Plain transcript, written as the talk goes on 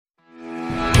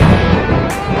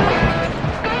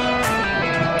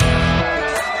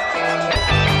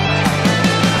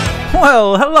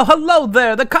Well, hello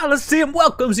there. The Coliseum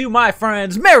welcomes you, my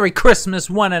friends. Merry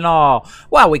Christmas, one and all.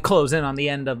 While we close in on the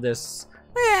end of this,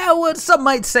 what some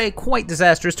might say quite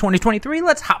disastrous 2023,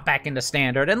 let's hop back into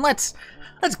Standard and let's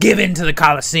give in to the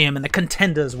Coliseum and the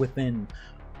contenders within.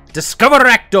 Discover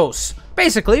Rakdos.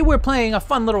 Basically, we're playing a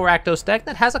fun little Rakdos deck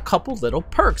that has a couple little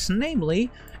perks, namely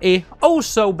a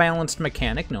oh-so-balanced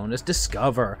mechanic known as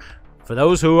Discover. For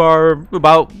those who are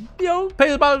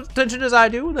pay about attention as I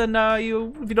do, then if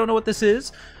you don't know what this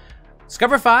is,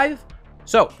 Discover 5.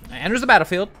 So, enters the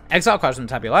battlefield, exile cards from the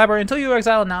top of your library until you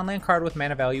exile a non-land card with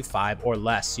mana value 5 or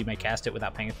less. You may cast it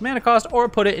without paying its mana cost or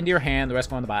put it into your hand, the rest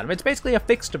go on the bottom. It's basically a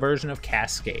fixed version of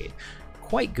Cascade.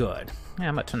 Quite good. Yeah,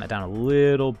 I might turn that down a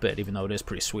little bit, even though it is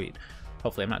pretty sweet.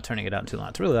 Hopefully I'm not turning it down too loud.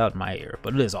 It's really loud in my ear,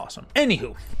 but it is awesome.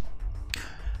 Anywho.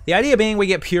 The idea being we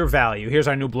get pure value. Here's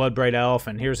our new Bloodbraid Elf,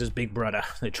 and here's his big brother,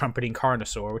 the Trumpeting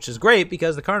Carnosaur, which is great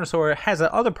because the Carnosaur has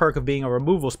the other perk of being a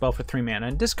removal spell for 3 mana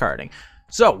and discarding.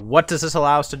 So, what does this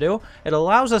allow us to do? It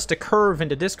allows us to curve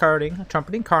into discarding a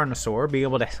Trumpeting Carnosaur, be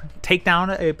able to take down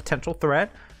a potential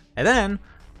threat, and then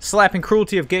slapping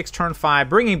Cruelty of Gix turn 5,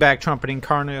 bringing back Trumpeting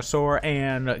Carnosaur,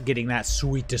 and getting that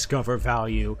sweet Discover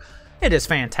value. It is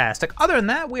fantastic. Other than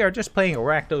that, we are just playing a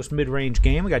Rakdos mid-range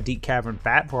game. We got Deep Cavern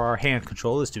Bat for our hand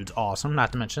control. This dude's awesome.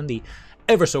 Not to mention the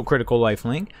ever-so-critical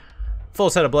lifelink. Full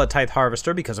set of Blood Tithe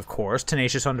Harvester because, of course,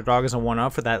 Tenacious Underdog is a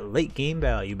 1-up for that late-game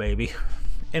value, baby.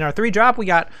 In our 3-drop, we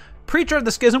got Preacher of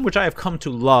the Schism, which I have come to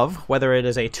love, whether it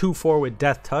is a 2-4 with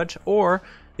Death Touch, or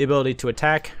the ability to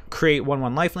attack, create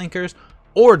 1-1 lifelinkers,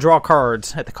 or draw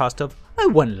cards at the cost of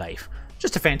 1 life.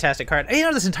 Just a fantastic card.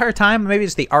 And, this entire time, maybe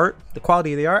it's the art, the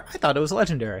quality of the art, I thought it was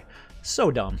legendary.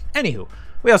 So dumb. Anywho,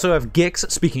 we also have Gix,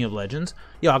 speaking of legends.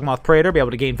 Yawgmoth Praetor, be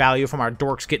able to gain value from our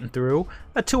dorks getting through.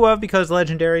 A 2-of because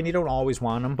legendary, and you don't always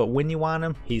want him, but when you want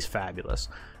him, he's fabulous.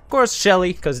 Of course,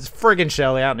 Shelly, because it's friggin'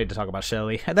 Shelly. I don't need to talk about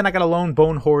Shelly. And then I got a lone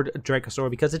Bone Horde Dracosaur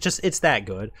because it's that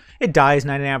good. It dies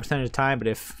 99% of the time, but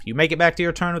if you make it back to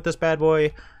your turn with this bad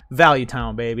boy, Value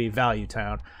Town, baby. Value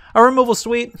Town. Our removal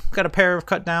suite, got a pair of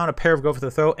Cut Down, a pair of Go for the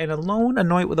Throat, and a lone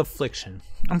Anoint with Affliction.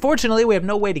 Unfortunately, we have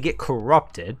no way to get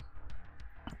Corrupted,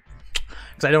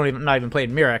 because I'm not even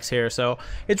playing Mirax here, so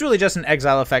it's really just an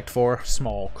exile effect for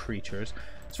small creatures.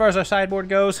 As far as our sideboard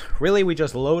goes, really we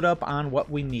just load up on what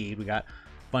we need. We got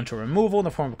a bunch of removal in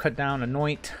the form of Cut Down,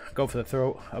 Anoint, Go for the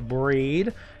Throat, a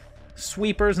Braid,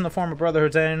 Sweepers in the form of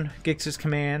Brotherhood's End, Gix's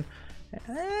Command.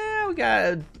 We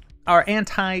got our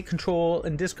anti-control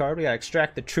and discard. We got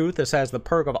Extract the Truth. This has the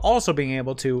perk of also being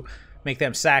able to make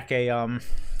them sack a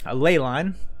ley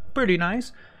line. Pretty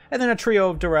nice. And then a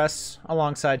Trio of Duress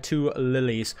alongside 2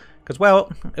 Lilies. Because,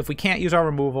 well, if we can't use our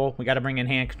removal, we got to bring in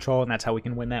hand control, and that's how we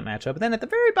can win that matchup. But then at the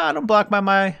very bottom, blocked by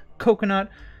my Coconut,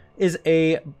 is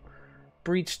a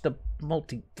Breach the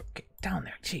down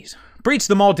there, jeez. Breach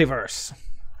the Multiverse.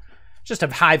 Just a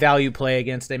high-value play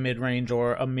against a mid-range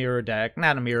or a mirror deck.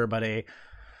 Not a mirror, but a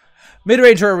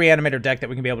mid-range or a reanimator deck that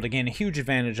we can be able to gain a huge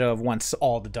advantage of once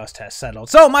all the dust has settled.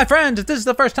 So, my friends, if this is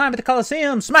the first time at the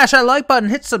Coliseum, smash that like button,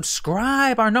 hit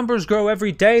subscribe. Our numbers grow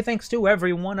every day thanks to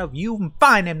every one of you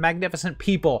fine and magnificent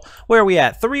people. Where are we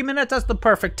at? 3 minutes? That's the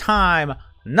perfect time.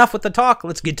 Enough with the talk.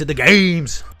 Let's get to the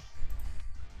games.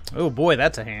 Oh, boy,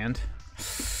 that's a hand.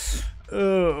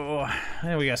 Oh,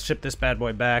 and we got to ship this bad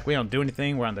boy back. We don't do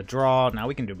anything. We're on the draw. Now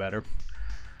we can do better.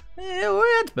 Well,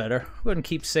 that's better. Go ahead and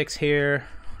keep 6 here.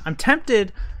 I'm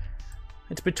tempted.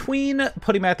 It's between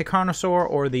putting back the Carnosaur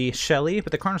or the Shelly,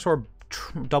 but the Carnosaur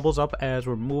doubles up as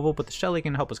removal, but the Shelly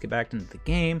can help us get back into the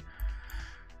game.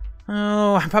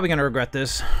 Oh, I'm probably going to regret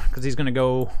this, because he's going to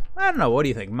go, I don't know, what do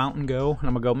you think? Mountain Go? And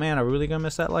I'm going to go, man, I'm really going to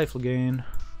miss that life gain.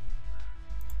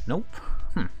 Nope.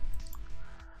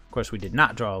 Of course, we did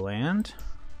not draw a land.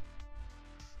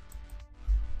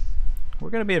 We're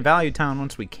going to be in Value Town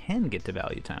once we can get to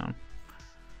Value Town.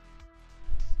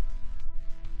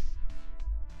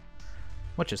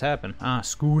 What just happened? Ah,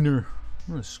 schooner.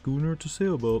 A schooner to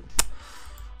sailboat.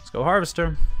 Let's go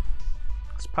Harvester.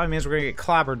 This probably means we're going to get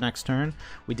clobbered next turn.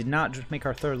 We did not just make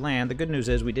our 3rd land. The good news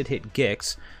is we did hit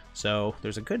Gix, so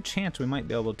there's a good chance we might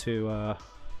be able to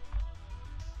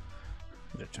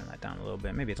just turn that down a little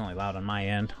bit. Maybe it's only loud on my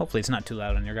end. Hopefully it's not too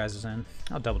loud on your guys' end.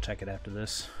 I'll double check it after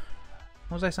this.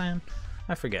 What was I saying?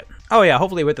 I forget. Oh yeah,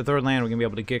 hopefully with the 3rd land we can be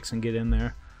able to Gix and get in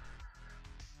there.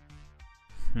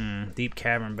 Deep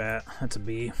Cavern Bat. That's a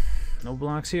B. No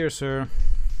blocks here, sir.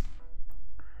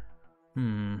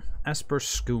 Esper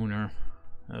Schooner.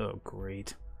 Oh,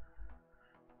 great.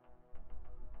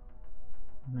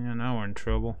 Yeah, now we're in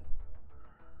trouble.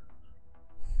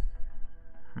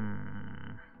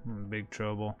 Big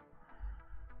trouble.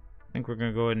 I think we're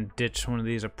gonna go ahead and ditch one of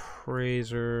these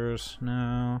appraisers.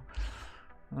 No.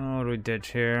 Oh, what do we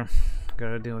ditch here?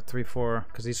 Gotta deal with 3-4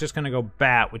 because he's just gonna go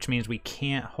bat, which means we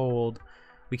can't hold.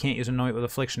 We can't use Anoint with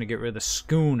Affliction to get rid of the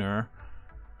schooner.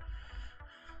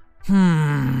 So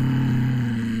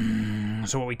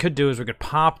what we could do is we could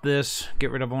pop this, get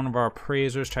rid of one of our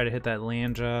appraisers, try to hit that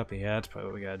land drop. Yeah, that's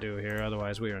probably what we gotta do here.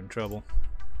 Otherwise, we are in trouble.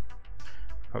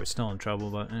 Probably still in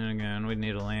trouble, but again, we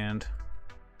need a land.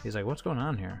 He's like, "What's going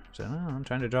on here?" I said, "Oh, I'm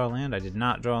trying to draw land." I did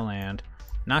not draw land.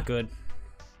 Not good.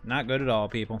 Not good at all,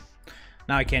 people.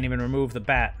 Now I can't even remove the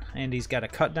bat. And he's got a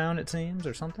cut down, it seems,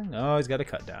 or something. Oh, he's got a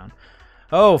cut down.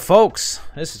 Oh, folks,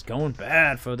 this is going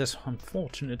bad for this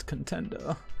unfortunate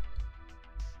contender.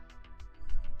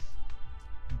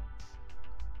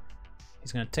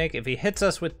 He's going to take, if he hits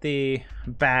us with the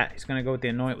bat, he's going to go with the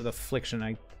Anoint with Affliction.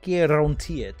 I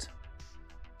guarantee it.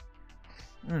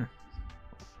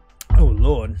 Oh,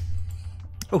 Lord.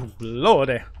 Oh,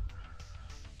 Lordy.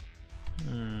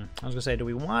 I was going to say, do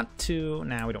we want to?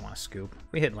 Nah, we don't want to scoop.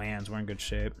 We hit lands, we're in good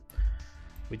shape.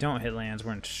 We don't hit lands,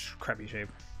 we're in crappy shape.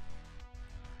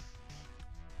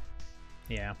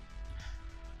 Yeah.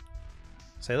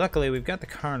 So luckily, we've got the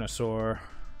Carnosaur.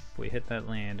 We hit that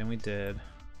land, and we did.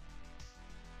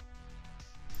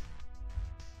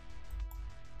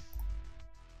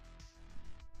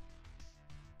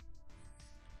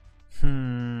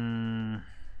 I'm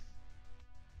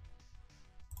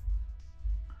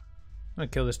gonna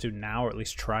kill this dude now, or at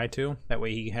least try to. That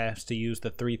way he has to use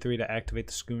the 3/3 to activate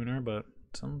the schooner, but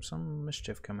some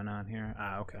mischief coming on here.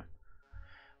 Ah, okay.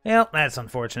 Well, that's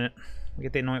unfortunate. We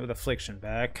get the Anoint with Affliction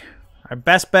back. Our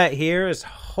best bet here is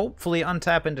hopefully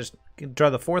untap and just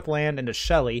draw the 4th land into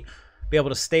Shelly, be able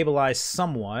to stabilize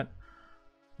somewhat.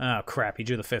 Oh crap, he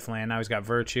drew the 5th land, now he's got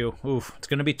Virtue. Oof, it's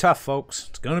gonna be tough, folks.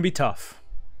 It's gonna be tough.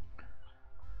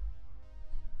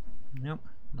 Yep,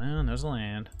 and there's a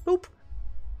land. Boop.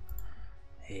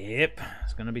 Yep,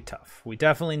 it's gonna be tough. We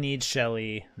definitely need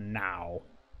Shelly now.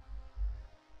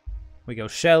 We go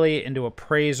Shelly into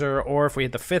Appraiser, or if we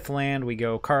hit the 5th land, we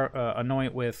go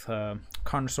Anoint with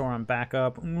Carnosaur on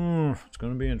backup. It's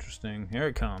gonna be interesting. Here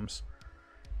it comes.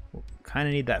 Kind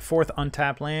of need that 4th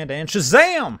untapped land, and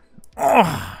Shazam!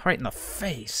 Oh, right in the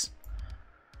face.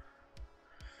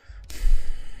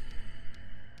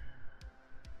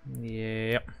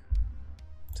 Yep.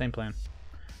 Same plan.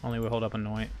 Only we hold up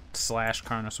Anoint /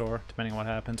 Carnosaur, depending on what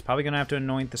happens. Probably gonna have to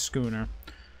Anoint the schooner.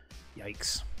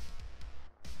 Yikes.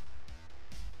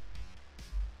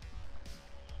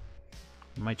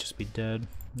 Might just be dead.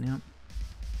 Yep.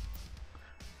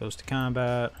 Goes to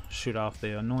combat. Shoot off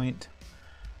the Anoint.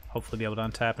 Hopefully be able to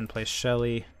untap and play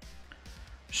Shelly.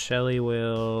 Shelly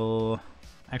will...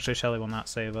 Actually, Shelly will not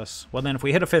save us. Well, then if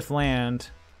we hit a 5th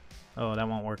land... Oh, that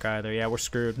won't work either. Yeah, we're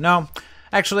screwed. No.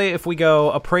 Actually, if we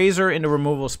go Appraiser into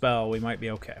Removal Spell, we might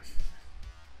be okay.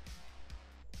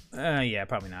 Yeah,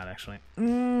 probably not, actually.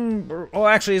 Oh,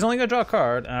 actually, he's only going to draw a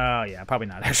card. Oh, yeah, probably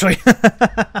not, actually.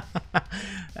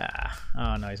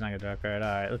 Oh, no, he's not going to draw a card. All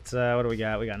right, let's, what do we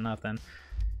got? We got nothing.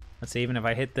 Let's see, even if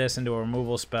I hit this into a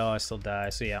Removal Spell, I still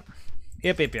die. So, yeah.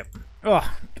 Yep. Oh,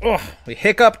 we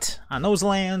hiccuped on those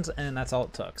lands, and that's all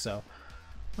it took. So,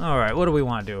 all right, what do we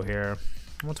want to do here?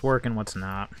 What's working, what's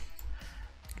not?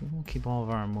 We'll keep all of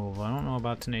our removal. I don't know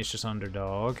about Tenacious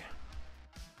Underdog.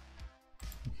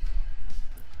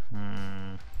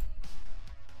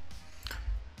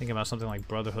 Thinking about something like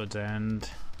Brotherhood's End.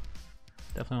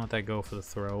 Definitely want that go for the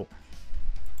throat.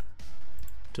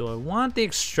 Do I want the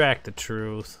Extract the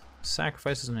Truth?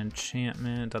 Sacrifices an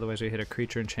enchantment, otherwise we hit a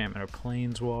creature enchantment or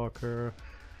planeswalker.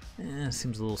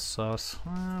 Seems a little sus.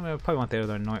 I probably want the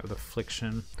other Anoint with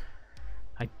Affliction.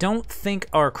 I don't think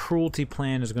our cruelty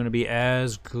plan is going to be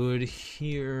as good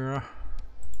here.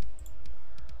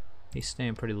 He's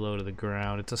staying pretty low to the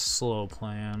ground. It's a slow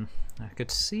plan. I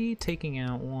could see taking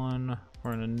out one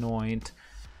or an Anoint.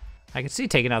 I could see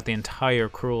taking out the entire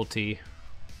cruelty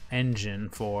engine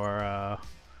for,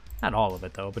 not all of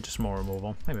it though, but just more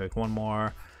removal. Maybe like one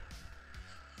more.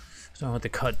 So I want the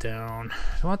cut down.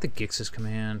 I want the Gix's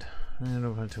command. And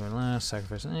over to our last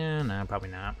sacrifice. Nah, probably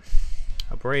not.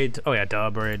 A braid. Oh yeah, duh,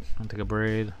 braid. I'll take a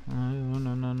braid.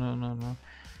 No.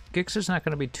 Gix is not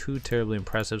going to be too terribly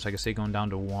impressive, so I can see going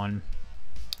down to 1.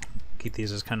 Keep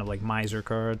these as kind of like miser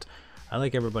cards. I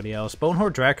like everybody else.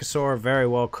 Bonehorde Dracosaur very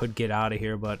well could get out of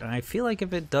here, but I feel like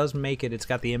if it does make it, it's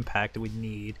got the impact that we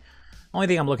need. Only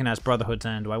thing I'm looking at is Brotherhood's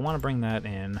End. Do I want to bring that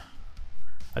in?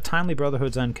 A timely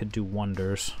Brotherhood's End could do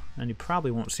wonders, and you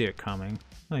probably won't see it coming.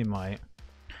 Well, you might.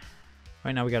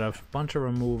 Right now we got a bunch of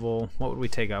removal. What would we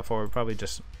take out for? We'd probably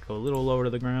just go a little lower to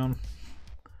the ground.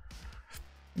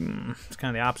 It's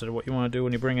kind of the opposite of what you want to do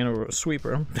when you bring in a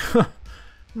sweeper.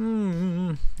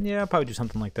 Yeah, I'll probably do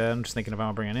something like that. I'm just thinking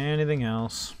about bringing anything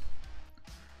else.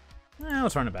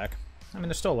 Let's run it back. I mean,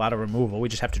 there's still a lot of removal. We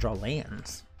just have to draw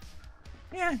lands.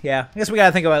 Yeah. I guess we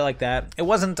gotta think about it like that. It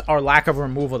wasn't our lack of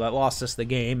removal that lost us the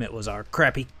game. It was our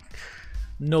crappy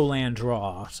no land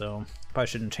draw. So probably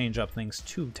shouldn't change up things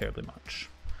too terribly much.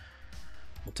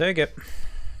 We'll take it.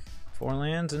 4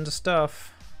 lands into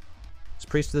stuff. This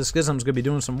Priest of the Schism's gonna be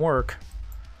doing some work.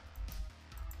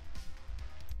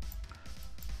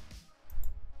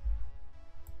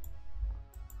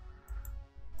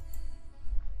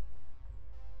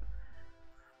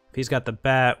 If he's got the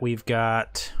bat, we've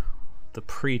got the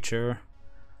Preacher.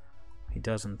 He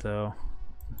doesn't, though.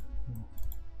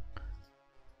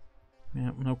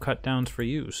 Yeah, no cut downs for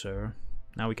you, sir.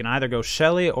 Now we can either go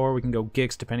Shelly or we can go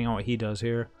Gix, depending on what he does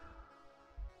here.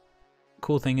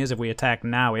 Cool thing is, if we attack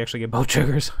now, we actually get both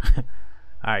triggers.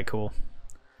 Alright, cool.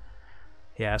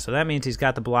 Yeah, so that means he's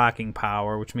got the blocking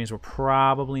power, which means we're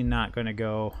probably not going to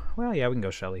go... Well, yeah, we can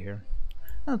go Shelly here.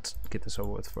 Let's get this over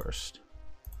with first.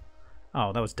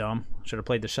 Oh, that was dumb. Should have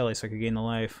played the Shelly so I could gain the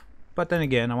life. But then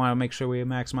again, I want to make sure we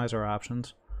maximize our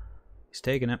options. He's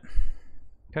taking it.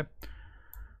 Okay.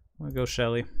 I'm going to go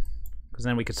Shelly. Because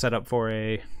then we could set up for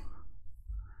a...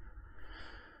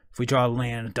 If we draw a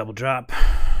land, a double drop.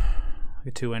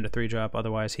 A 2 and a 3 drop.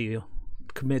 Otherwise, he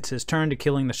commits his turn to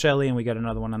killing the Shelly, and we got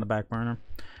another one on the back burner.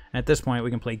 And at this point, we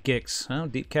can play Gix. Oh,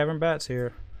 Deep Cavern Bats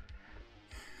here.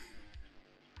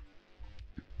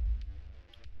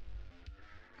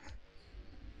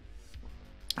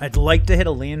 I'd like to hit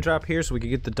a land drop here so we could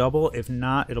get the double. If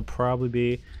not, it'll probably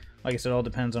be, like I said, it all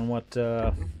depends on what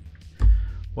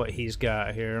he's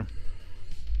got here.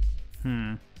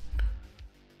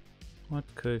 What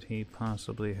could he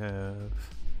possibly have?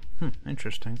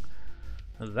 Interesting.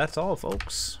 That's all,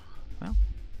 folks. Well,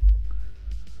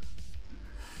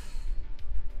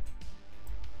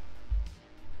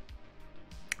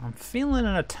 I'm feeling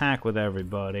an attack with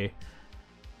everybody.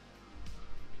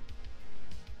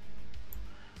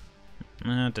 So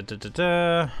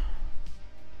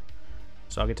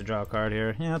I'll get to draw a card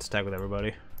here. Yeah, let's attack with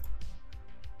everybody.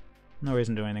 No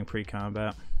reason to do anything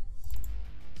pre-combat.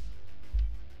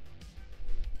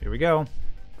 Here we go.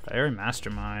 Fairy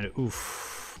Mastermind.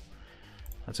 Oof.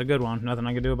 That's a good one. Nothing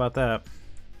I can do about that.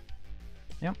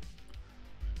 Yep.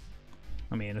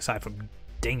 I mean, aside from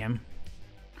ding him.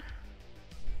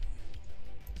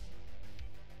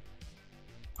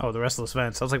 Oh, the Restless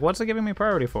Vents. I was like, what's it giving me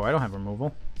priority for? I don't have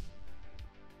removal.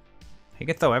 He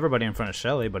could throw everybody in front of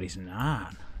Shelly, but he's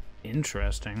not.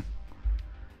 Interesting.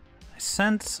 I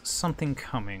sense something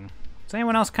coming. Does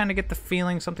anyone else kind of get the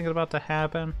feeling something's about to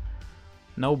happen?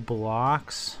 No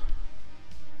blocks.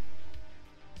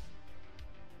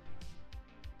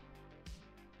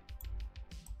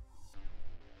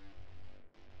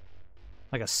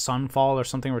 Like a sunfall or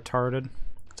something retarded.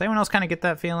 Does anyone else kind of get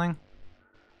that feeling?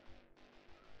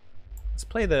 Let's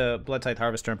play the Blood-Tithe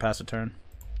Harvester and pass a turn.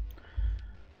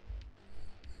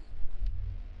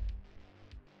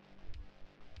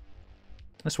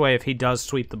 This way, if he does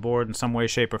sweep the board in some way,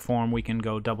 shape, or form, we can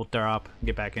go double drop and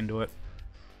get back into it.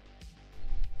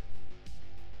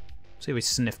 See if we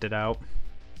sniffed it out.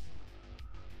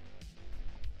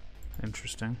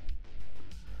 Interesting.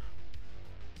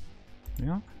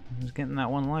 Yeah, he's getting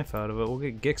that one life out of it. We'll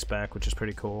get Gix back, which is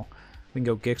pretty cool. We can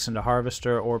go Gix into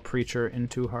Harvester or Preacher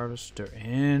into Harvester.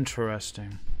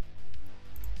 Interesting.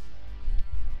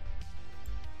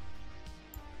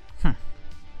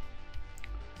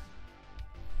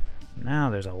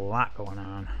 Now there's a lot going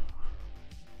on.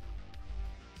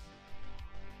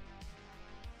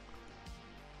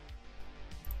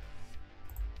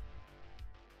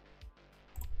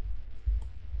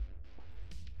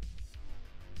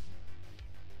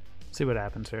 See what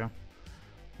happens here.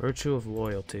 Virtue of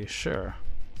Loyalty, sure.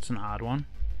 It's an odd one.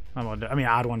 I mean,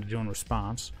 odd one to do in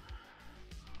response.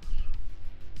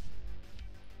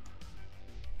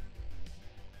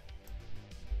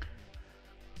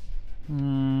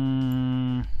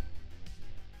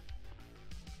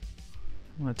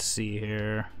 Let's see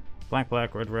here. Black,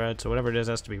 black, red, red. So whatever it is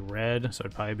has to be red. So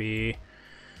it'd probably be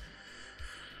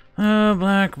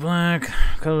black, black,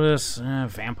 colorless,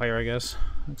 vampire, I guess.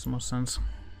 Makes the most sense.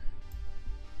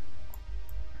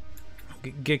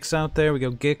 Get Gix out there. We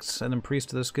go Gix and then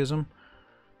Priest of the Schism.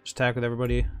 Just attack with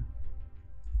everybody.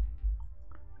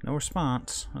 No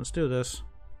response. Let's do this.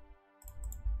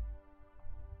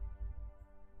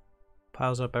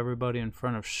 Piles up everybody in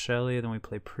front of Shelly. Then we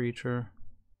play Preacher.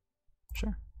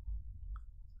 Sure.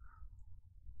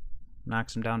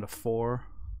 Knocks him down to 4.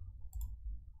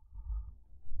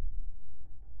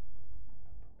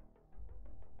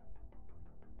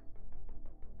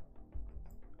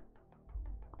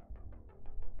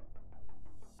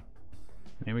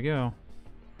 Here we go.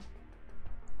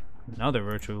 Another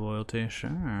virtue of loyalty.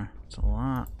 Sure. It's a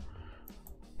lot.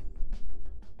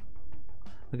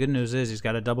 The good news is he's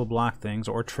got to double block things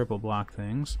or triple block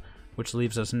things, which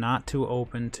leaves us not too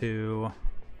open to...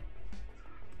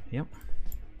 Yep.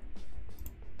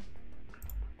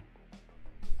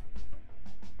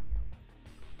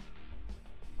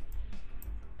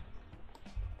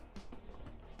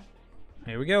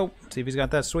 Here we go. See if he's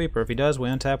got that sweeper. If he does, we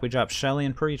untap, we drop Shelly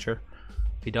and Preacher.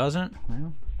 If he doesn't,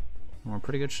 well, we're in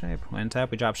pretty good shape. We untap,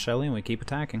 we drop Shelly, and we keep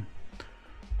attacking.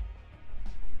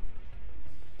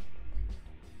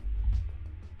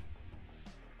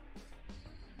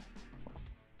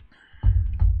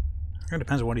 It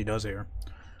depends on what he does here.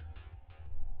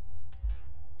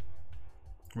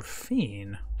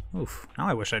 Raffine. Oof. Now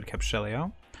I wish I'd kept Shelly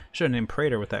out. Should have named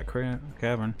Praetor with that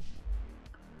cavern.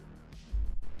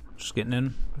 Just getting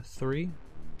in for 3.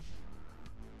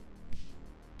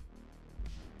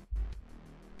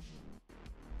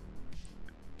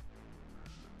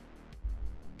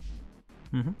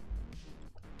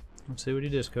 Let's see what he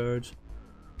discards.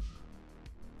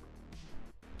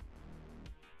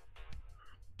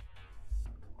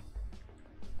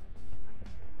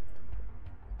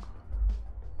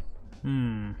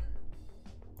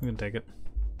 We can take it.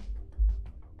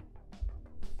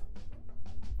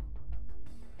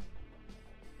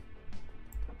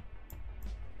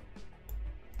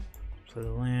 Play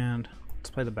the land. Let's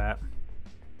play the bat.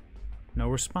 No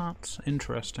response.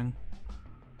 Interesting.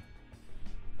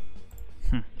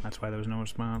 That's why there was no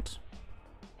response.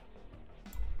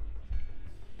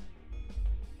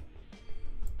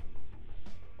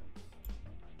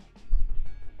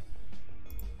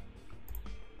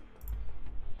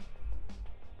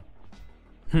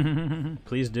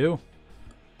 Please do.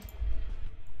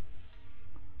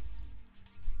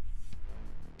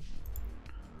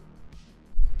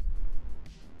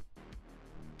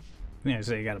 Yeah,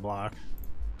 so you got to block.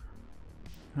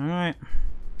 Alright.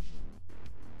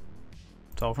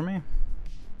 That's all for me.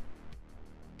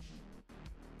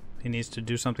 He needs to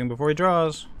do something before he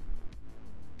draws.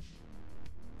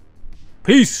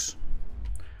 Peace!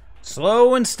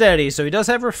 Slow and steady, so he does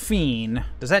have Raffine.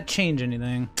 Does that change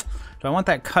anything? Do I want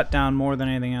that cut down more than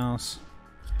anything else?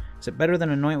 Is it better than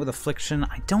Anoint with Affliction?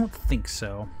 I don't think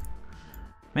so.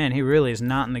 Man, he really is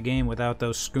not in the game without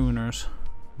those schooners.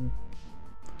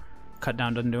 Cut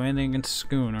down doesn't do anything against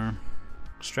Schooner.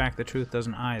 Extract the Truth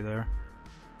doesn't either.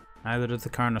 Neither does the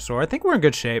Carnosaur. I think we're in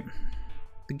good shape.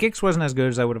 The Gix wasn't as good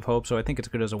as I would have hoped, so I think it's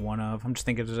good as a one-of. I'm just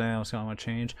thinking if there's anything else I want to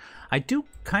change. I do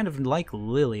kind of like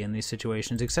Lily in these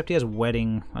situations, except he has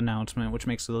Wedding Announcement, which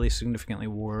makes Lily significantly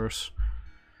worse.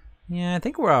 Yeah, I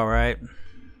think we're alright. Do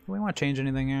we want to change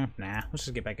anything here? Nah, let's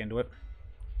just get back into it.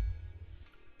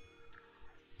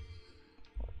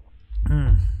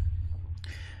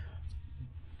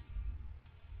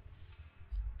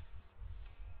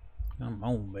 Come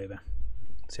on, baby.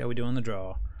 Let's see how we do on the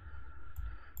draw.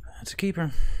 That's a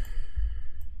keeper.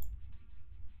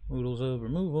 Oodles of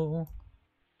removal.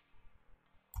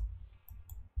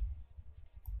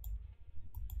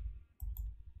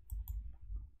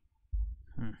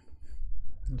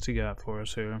 What's he got for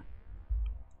us here?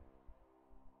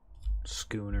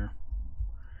 Schooner.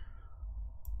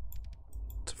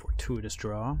 It's a fortuitous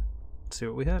draw. Let's see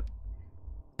what we hit.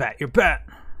 Bat your bat!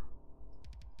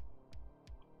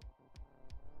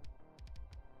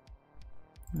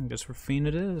 I guess Raffine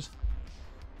it is.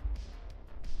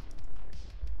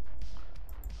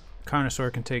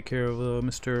 Carnosaur can take care of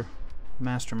Mr.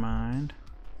 Mastermind.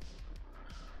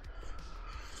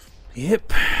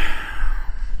 Yep.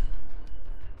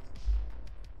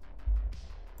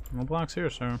 No blocks here,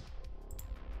 sir.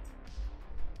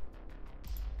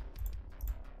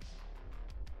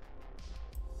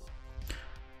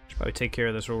 Should probably take care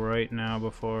of this right now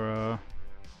before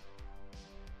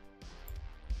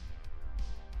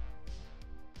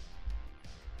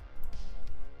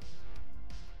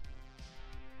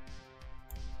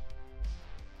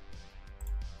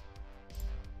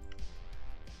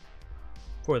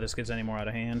this gets any more out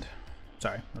of hand.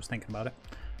 Sorry, I was thinking about it.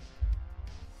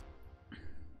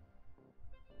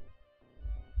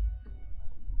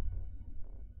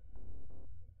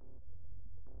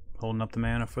 Holding up the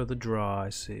mana for the draw, I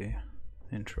see.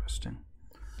 Interesting.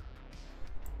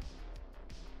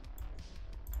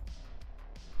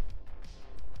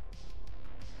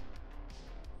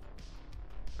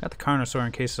 Got the Carnosaur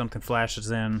in case something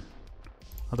flashes in.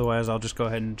 Otherwise, I'll just go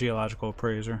ahead and Geological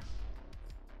Appraiser.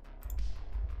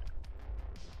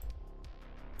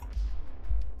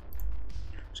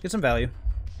 Get some value.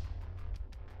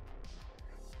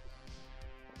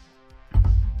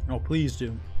 Oh, please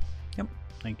do. Yep,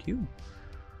 thank you.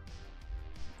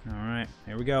 Alright,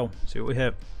 here we go. See what we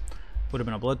hit. Would have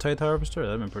been a Blood Tithe Harvester? That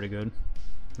would have been pretty good.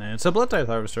 And it's a Blood Tithe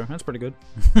Harvester. That's pretty good.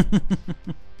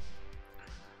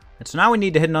 And so now we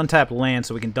need to hit an untapped land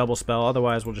so we can double spell.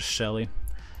 Otherwise, we'll just Shelly.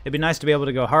 It'd be nice to be able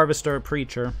to go Harvester,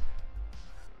 Preacher.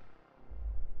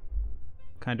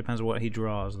 Kind of depends on what he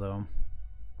draws, though.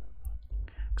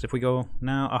 Because if we go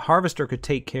now, a Harvester could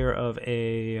take care of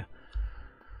a...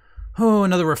 Oh,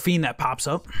 another Rafine that pops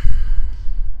up.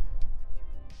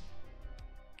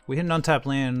 We hit an untapped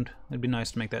land, it'd be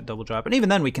nice to make that double drop. And even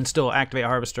then, we can still activate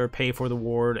Harvester, pay for the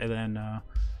ward, and then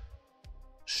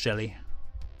Shelly.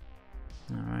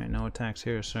 Alright, no attacks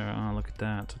here, sir. Oh, look at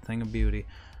that. It's a thing of beauty.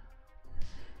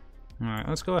 Alright,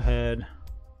 let's go ahead.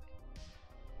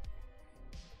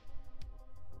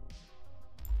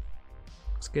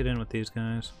 Let's get in with these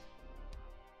guys.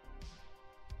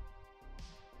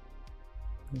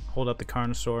 Hold up the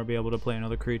Carnosaur, be able to play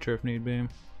another creature if need be.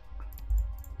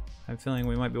 I have a feeling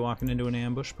we might be walking into an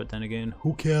ambush, but then again,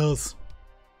 who cares?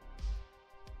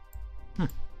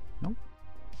 Nope.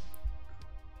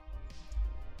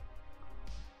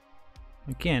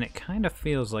 Again, it kind of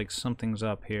feels like something's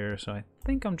up here, so I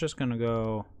think I'm just gonna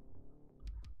go...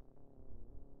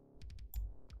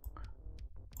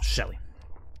 Shelly.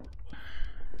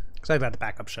 Because I've got the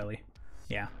backup Shelly.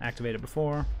 Yeah, activated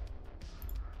before.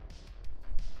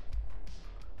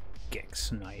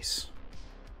 Gix, nice.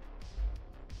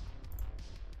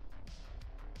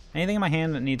 Anything in my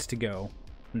hand that needs to go?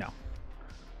 No.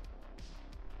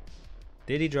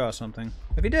 Did he draw something?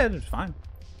 If he did, it's fine.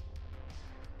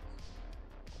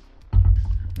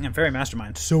 And Fairy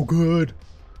Mastermind, so good.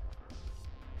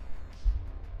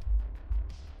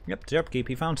 Yep, to upkeep,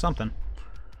 he found something.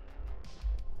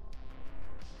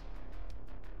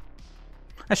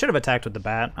 I should have attacked with the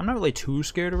bat. I'm not really too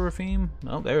scared of Rafine.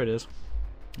 Oh, there it is.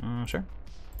 Sure.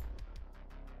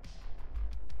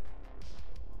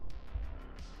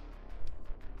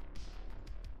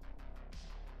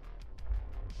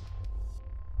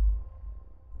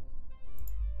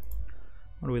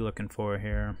 What are we looking for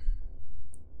here?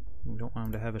 We don't want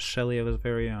him to have a Shelly of his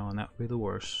very own. That would be the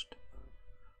worst.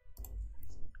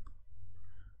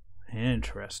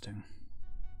 Interesting.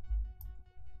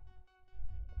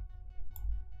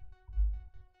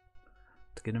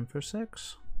 Let's get him for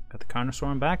 6. Got the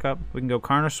Carnosaur in backup. We can go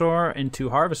Carnosaur into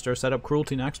Harvester, set up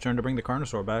Cruelty next turn to bring the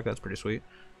Carnosaur back. That's pretty sweet.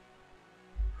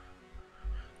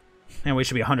 And we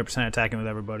should be 100% attacking with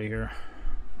everybody here.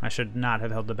 I should not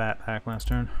have held the bat back last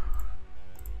turn.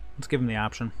 Let's give him the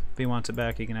option. If he wants it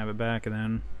back, he can have it back, and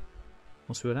then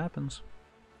we'll see what happens.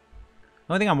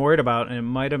 The only thing I'm worried about, and it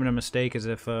might have been a mistake, is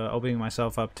if opening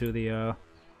myself up to the...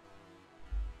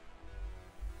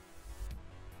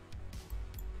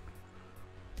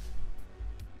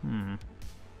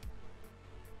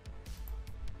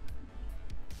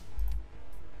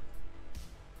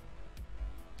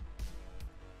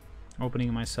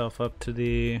 Opening myself up to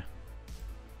the...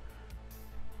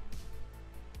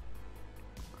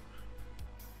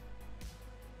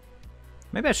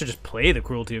 Maybe I should just play the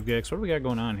Cruelty of Gix. What do we got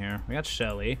going on here? We got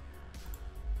Shelly.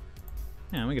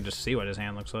 Yeah, we could just see what his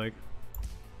hand looks like.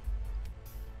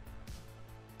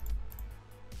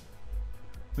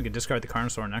 We could discard the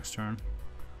Carnosaur next turn.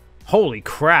 Holy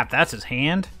crap, that's his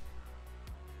hand?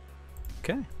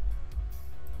 Okay.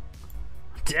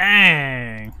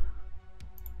 Dang!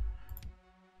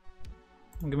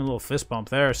 I'll give him a little fist bump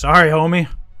there. Sorry, homie.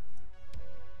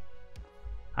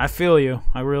 I feel you.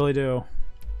 I really do.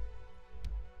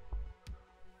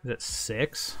 Is it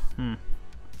 6?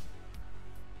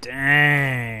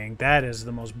 Dang, that is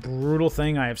the most brutal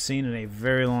thing I have seen in a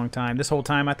very long time. This whole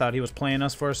time I thought he was playing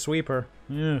us for a sweeper.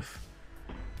 Oof.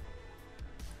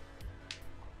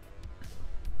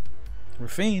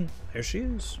 Rafine, there she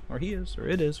is. Or he is, or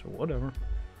it is, or whatever.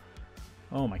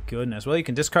 Oh my goodness. Well, you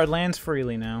can discard lands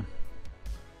freely now.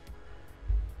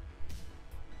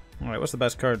 Alright, what's the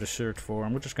best card to search for?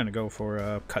 And we're just going to go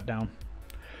for Cut Down.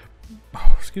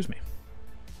 Oh, excuse me.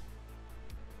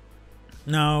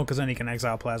 No, because then he can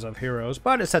exile Plaza of Heroes,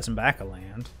 but it sets him back a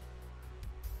land.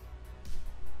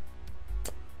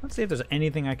 Let's see if there's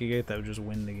anything I could get that would just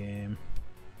win the game.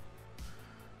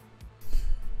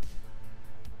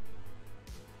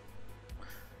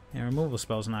 Yeah, removal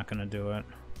spell's not going to do it.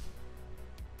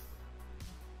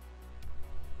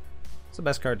 What's the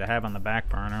best card to have on the back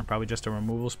burner? Probably just a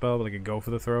removal spell, but like a Go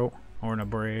for the Throat or an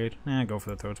Abrade. Go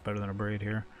for the Throat's better than Abrade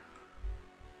here.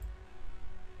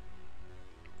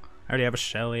 I already have a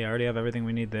Shelly. I already have everything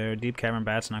we need there. Deep Cavern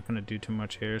Bat's not going to do too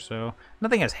much here, so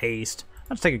nothing has haste.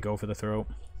 Let's take a Go for the Throat.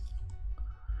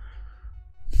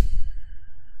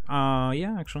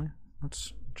 Yeah, actually.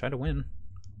 Let's try to win.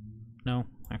 No,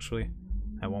 actually,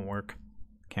 that won't work.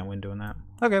 Can't win doing that.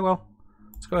 Okay, well,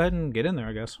 let's go ahead and get in there,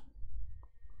 I guess.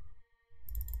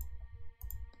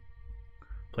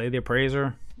 Play the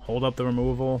Appraiser. Hold up the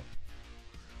removal.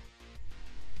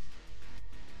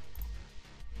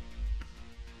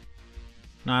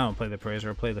 No, I don't play the Appraiser.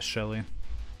 I play the Shelly.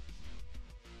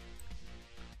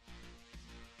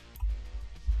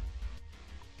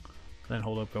 Then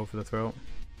hold up, go for the throat.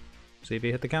 See if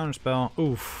you hit the counter spell.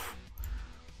 Oof.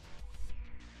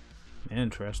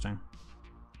 Interesting.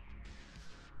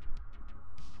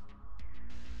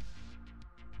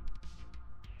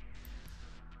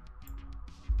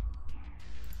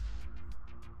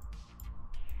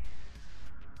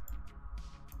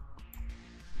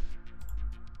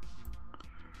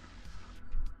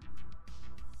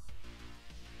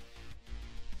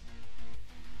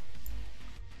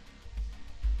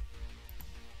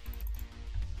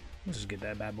 Let's just get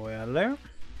that bad boy out of there.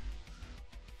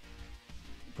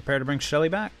 Prepare to bring Shelly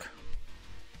back.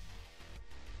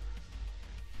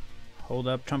 Hold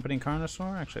up Trumpeting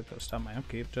Carnosaur. Actually, I put stop my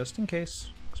upkeep just in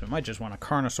case. So we might just want to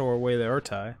Carnosaur away the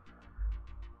Urtai.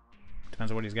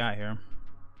 Depends on what he's got here.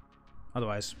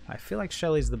 Otherwise, I feel like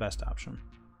Shelly's the best option.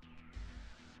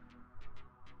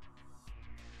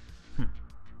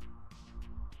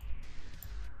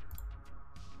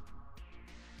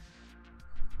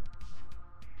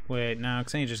 Wait, no,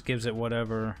 Xenia just gives it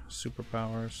whatever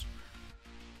superpowers.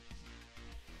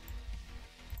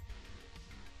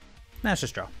 Nah, let's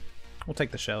just draw. We'll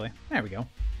take the Shelly. There we go.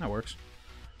 That works.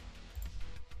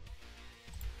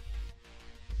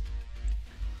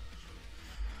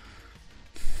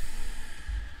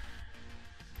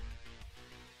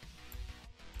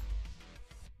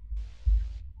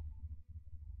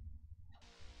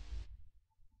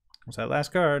 What's that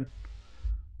last card?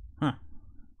 Huh.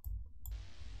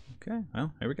 Okay,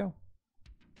 well, here we go.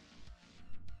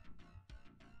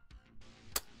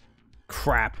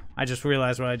 Crap. I just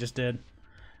realized what I just did.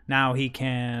 Now he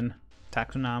can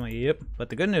Taxonama, yep. But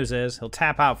the good news is he'll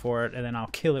tap out for it, and then I'll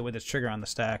kill it with his trigger on the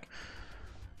stack.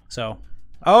 So,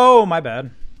 oh, my bad.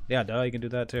 Yeah, duh, you can do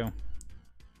that too.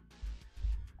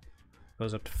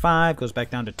 Goes up to 5, goes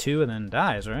back down to 2, and then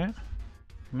dies, right?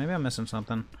 Maybe I'm missing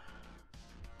something.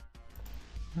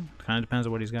 Kind of depends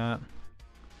on what he's got.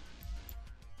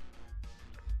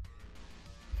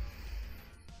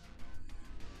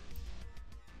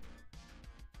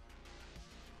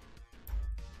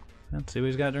 Let's see what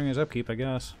he's got during his upkeep, I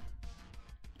guess.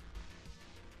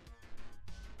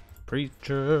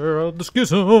 Preacher of the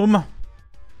Schism. That's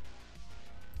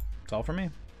all for me.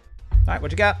 Alright,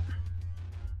 what you got?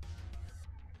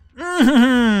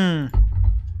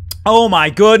 Oh my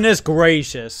goodness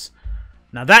gracious.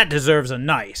 Now that deserves a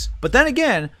nice. But then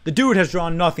again, the dude has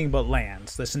drawn nothing but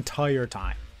lands this entire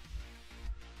time.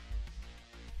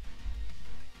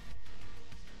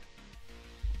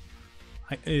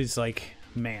 It's like...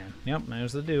 Man, yep,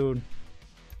 there's the dude.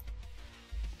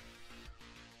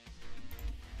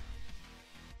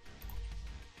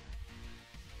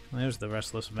 There's the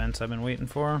restless events I've been waiting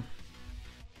for.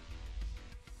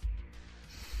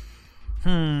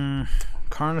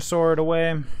 Carnosaur it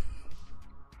away.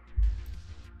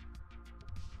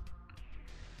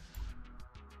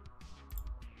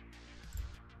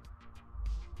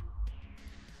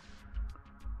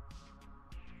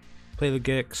 Play the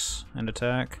Gix and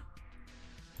attack.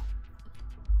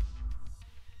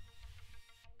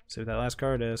 See what that last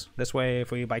card is. This way,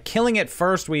 if we by killing it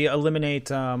first, we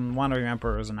eliminate Wandering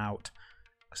Emperor as an out.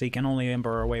 So he can only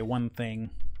Emperor away one thing.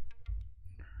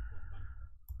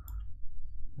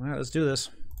 Alright, let's do this.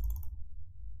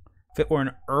 If it were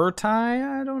an Urtai,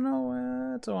 I don't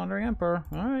know. It's a Wandering Emperor.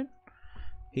 Alright.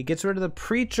 He gets rid of the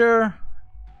Preacher.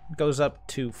 Goes up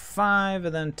to 5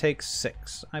 and then takes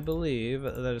 6. I believe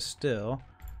that is still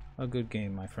a good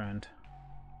game, my friend.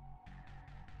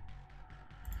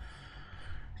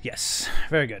 Yes,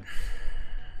 very good.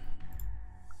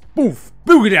 Boof,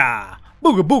 boogada,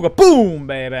 booga booga boom,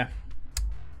 baby.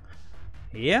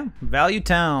 Yeah, Value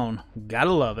Town, gotta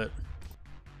love it.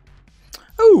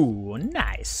 Ooh,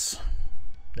 nice.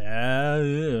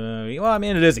 Well, I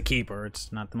mean, it is a keeper.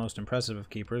 It's not the most impressive of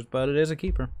keepers, but it is a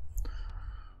keeper.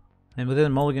 And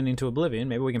within mulliganing to Oblivion,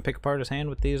 maybe we can pick apart his hand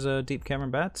with these Deep Cavern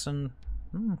Bats and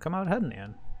come out ahead in the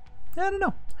end. I don't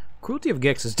know. Cruelty of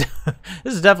Gix is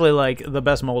this is definitely like the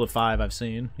best mold of 5 I've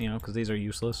seen, you know, because these are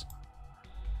useless.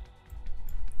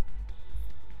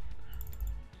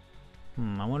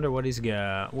 I wonder what he's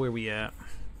got. Where we at?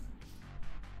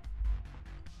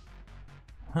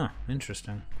 Huh,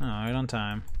 interesting. Oh, right on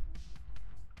time.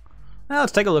 Now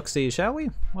let's take a look-see, shall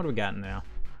we? What do we got now?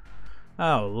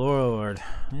 Oh, Lord.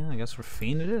 Yeah, I guess for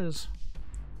Fiend it is.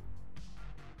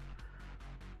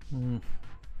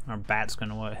 Our bat's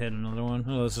gonna what, hit another one?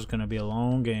 Oh, this is gonna be a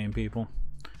long game, people.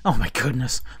 Oh my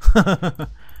goodness.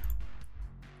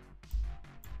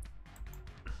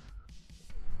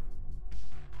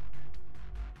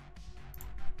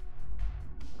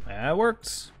 That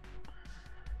works.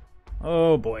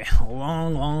 Oh boy, a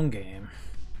long, long game.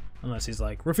 Unless he's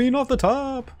like, Ravine off the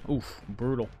top! Oof,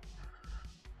 brutal.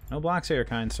 No blocks here,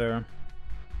 kind sir.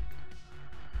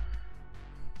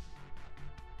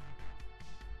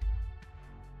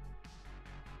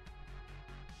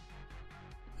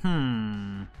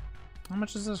 How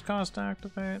much does this cost to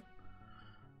activate?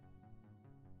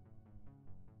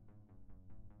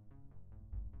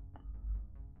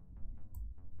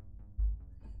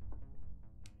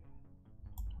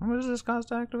 How much does this cost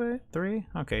to activate? 3?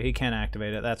 Okay, he can't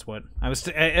activate it. That's what I was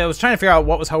trying to figure out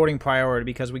what was holding priority,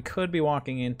 because we could be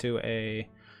walking into a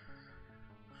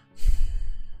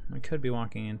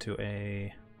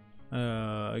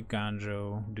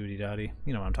Ganjo Duty Dotty.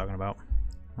 You know what I'm talking about.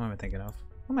 What am I thinking of?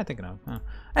 What am I thinking of?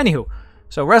 Anywho,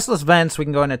 so Restless Vents, we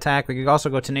can go and attack. We could also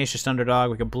go Tenacious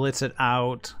Underdog. We could blitz it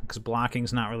out, because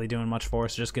blocking's not really doing much for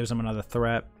us. It just gives them another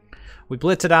threat. We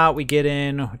blitz it out, we get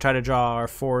in, we try to draw our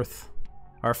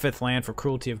 5th land for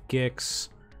Cruelty of Gix.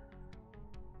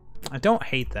 I don't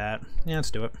hate that. Yeah, let's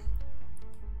do it.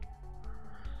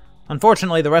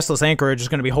 Unfortunately, the Restless Anchorage is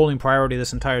going to be holding priority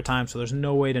this entire time, so there's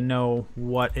no way to know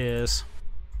what is,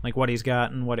 like what he's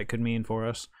got and what it could mean for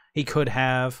us. He could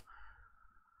have...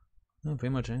 Oh,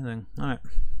 pretty much anything. Alright.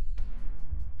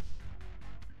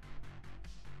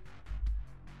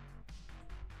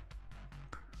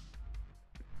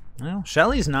 Well,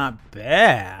 Shelly's not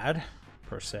bad,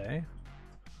 per se.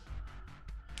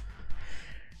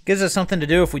 Gives us something to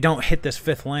do if we don't hit this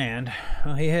 5th land.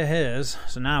 Well, he hit his,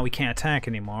 so now we can't attack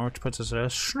anymore, which puts us at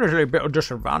a slightly bit of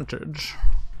disadvantage.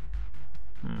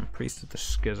 Priest of the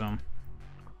Schism.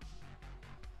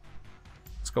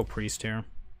 Let's go Priest here.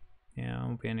 Yeah,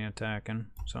 won't be any attacking,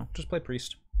 so just play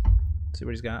Priest. See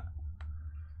what he's got.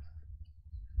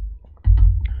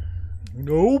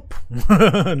 Nope.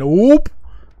 Nope.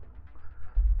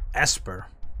 Esper.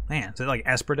 Man, is it like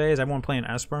Esper Day? Is everyone playing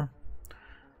Esper?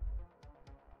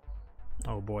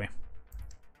 Oh boy.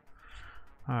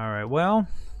 Alright, well.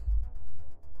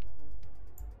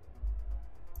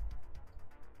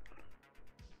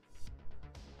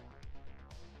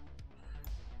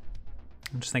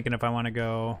 I'm just thinking if I want to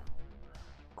go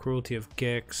Cruelty of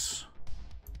Gix.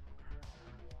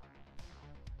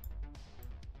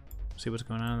 See what's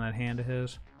going on in that hand of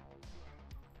his.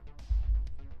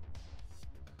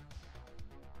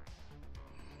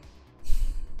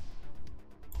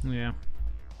 Yeah.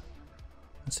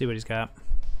 Let's see what he's got.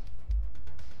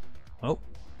 Oh,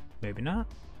 maybe not.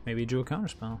 Maybe he drew a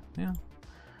counterspell. Yeah.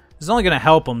 It's only gonna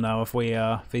help him though if we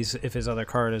if his other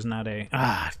card is not a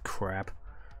crap.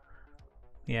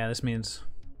 Yeah, this means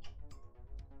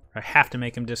I have to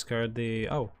make him discard the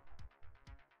oh,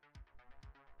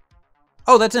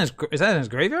 that's in his, is that in his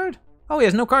graveyard? Oh, he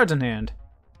has no cards in hand.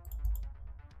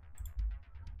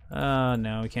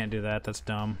 No, we can't do that. That's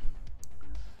dumb.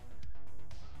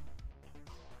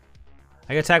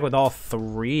 I can attack with all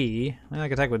 3. I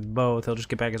can attack with both. He'll just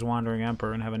get back his Wandering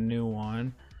Emperor and have a new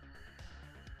one.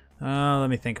 Let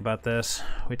me think about this.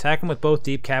 We attack him with both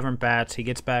Deep Cavern Bats. He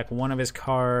gets back one of his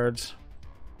cards.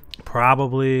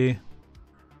 Probably.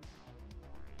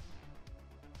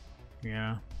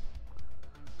 Yeah.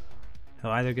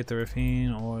 He'll either get the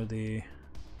Ravine or the...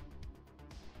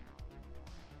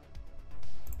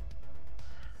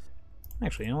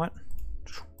 Actually, you know what?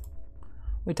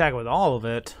 We attack it with all of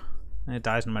it. And it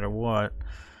dies no matter what.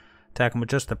 Attack him with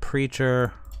just the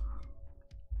Preacher.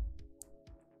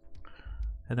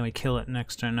 And then we kill it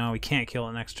next turn. No, we can't kill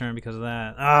it next turn because of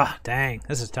that. Ah, dang.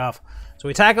 This is tough. So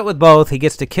we attack it with both. He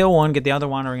gets to kill one, get the other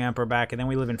Wandering Emperor back, and then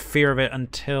we live in fear of it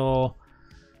until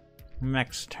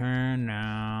next turn.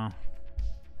 No.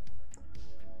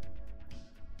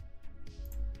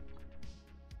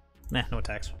 Nah, no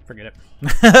attacks. Forget it.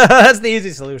 That's the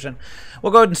easy solution.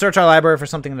 We'll go ahead and search our library for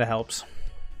something that helps.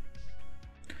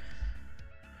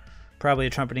 Probably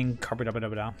a Trumpeting Carpet.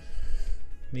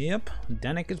 Yep,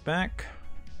 Denick is back.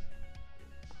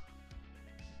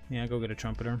 Yeah, go get a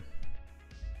Trumpeter.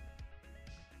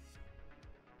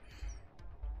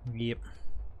 Yep.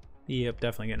 Yep,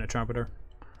 definitely getting a Trumpeter.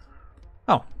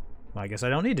 Oh, well, I guess I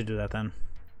don't need to do that then.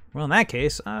 Well, in that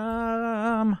case, what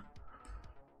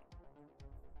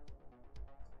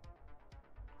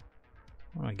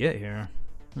do I get here?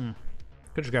 Could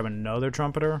just grab another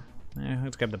Trumpeter.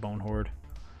 Let's grab the Bone Horde.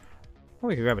 Oh,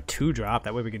 we could grab a 2-drop.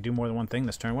 That way we could do more than one thing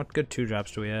this turn. What good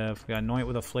 2-drops do we have? We got Anoint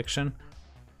with Affliction.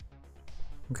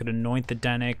 We could anoint the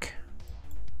Denick.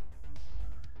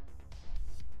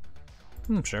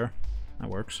 Sure. That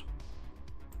works.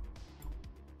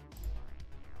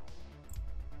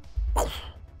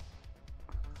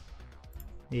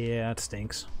 Yeah, it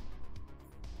stinks.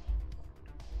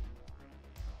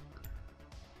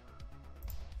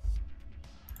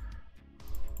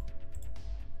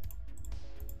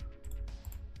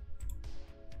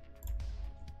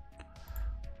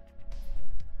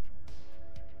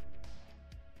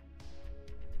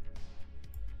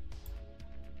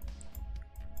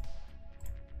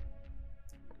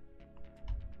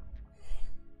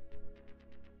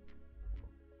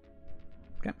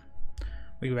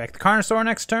 We go back to the Carnage Store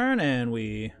next turn, and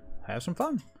we have some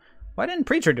fun. Why didn't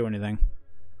Preacher do anything?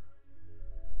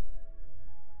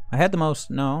 I had the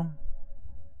most... No.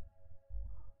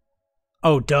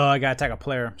 Oh, duh, I gotta attack a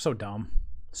player. So dumb.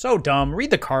 So dumb.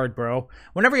 Read the card, bro.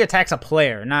 Whenever he attacks a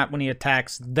player, not when he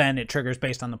attacks, then it triggers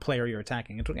based on the player you're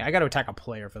attacking. I gotta attack a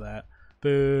player for that.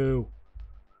 Boo.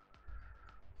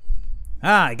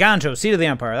 Ah, Gancho, Seat of the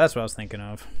Empire. That's what I was thinking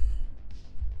of.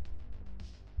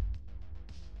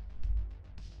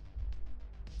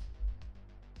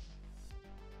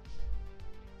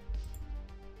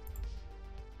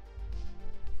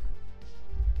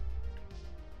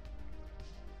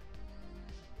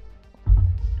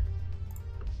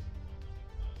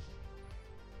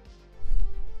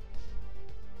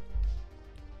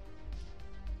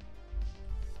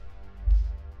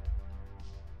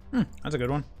 That's a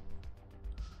good one.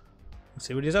 Let's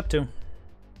see what he's up to.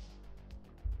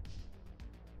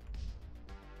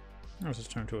 Let's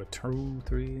just turn to a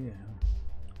 2-3. Yeah.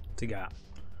 What's he got?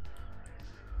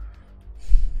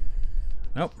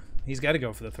 Nope. He's got to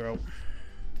go for the throat.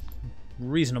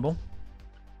 Reasonable.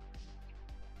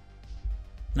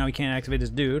 Now he can't activate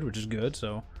his dude, which is good,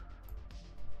 so...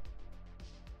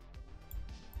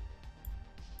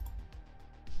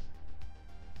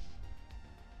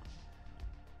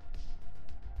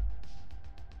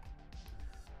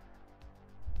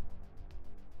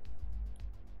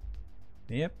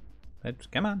 Yep.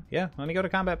 Come on. Yeah, let me go to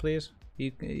combat, please.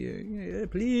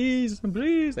 Please.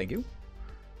 Please. Thank you.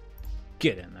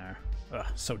 Get in there. Ugh,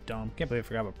 so dumb. Can't believe I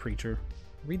forgot about Preacher.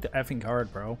 Read the effing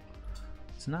card, bro.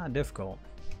 It's not difficult.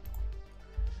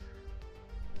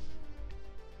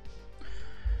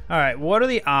 Alright, what are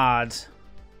the odds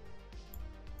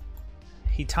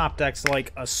he top decks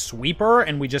like a sweeper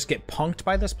and we just get punked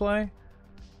by this play?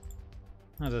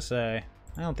 As I say,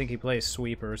 I don't think he plays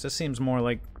sweepers. This seems more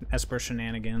like Esper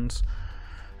shenanigans.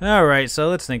 Alright, so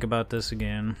let's think about this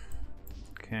again.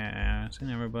 Okay, seen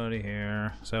everybody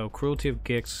here. So, Cruelty of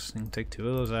Gix, you can take 2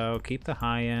 of those out. Keep the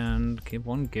high end. Keep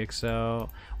 1 Gix out.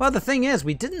 Well, the thing is,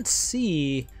 we didn't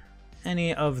see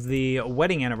any of the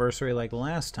wedding anniversary like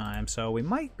last time, so we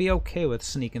might be okay with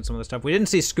sneaking some of the stuff. We didn't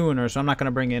see Schooner, so I'm not going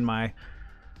to bring in my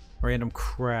random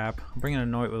crap. I'm bringing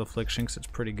Anoint with Affliction because it's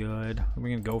pretty good. I'm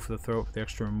going to go for the throat with the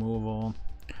extra removal.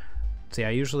 See,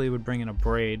 I usually would bring in a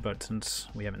Braid, but since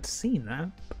we haven't seen that,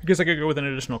 I guess I could go with an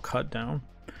additional cut down.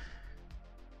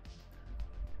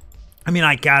 I mean,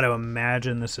 I gotta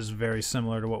imagine this is very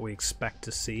similar to what we expect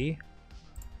to see.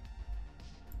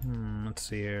 Let's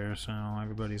see here. So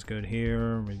everybody's good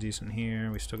here. We're decent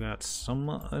here. We still got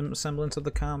some semblance of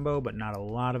the combo, but not a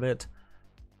lot of it.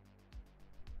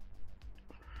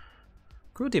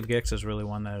 Cruelty of Gix is really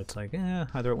one that it's like,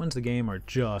 either it wins the game or it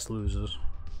just loses.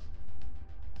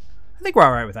 I think we're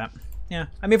alright with that. Yeah,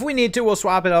 I mean, if we need to, we'll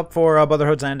swap it up for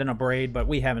Brotherhood's End and a Braid, but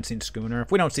we haven't seen Schooner.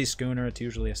 If we don't see Schooner, it's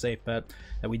usually a safe bet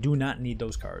that we do not need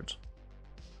those cards.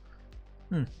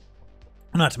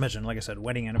 Not to mention, like I said,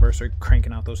 Wedding Anniversary,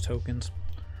 cranking out those tokens.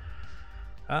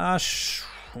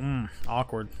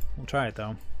 Awkward. We'll try it,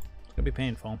 though. It's gonna be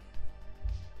painful.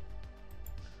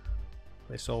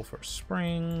 Play Soul for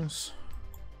Springs.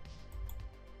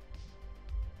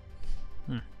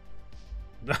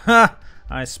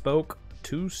 I spoke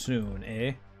too soon,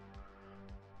 eh?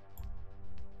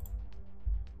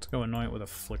 Let's go Anoint with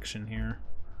Affliction here.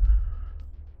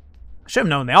 I should have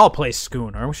known they all play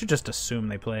Schooner. We should just assume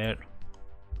they play it.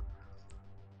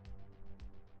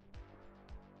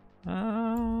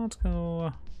 Let's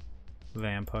go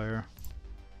Vampire.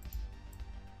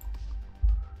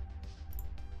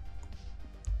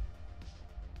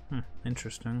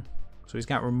 Interesting. So he's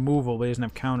got removal, but he doesn't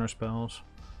have counter spells.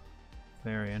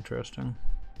 Very interesting.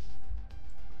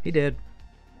 He did.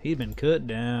 He'd been cut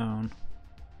down.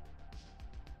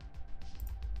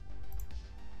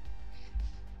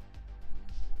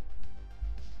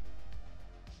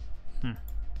 Do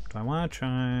I want to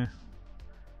try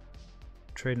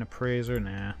trade an Appraiser?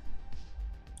 Nah.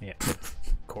 Yeah, of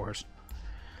course.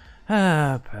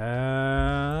 Pass.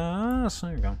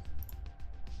 There you go.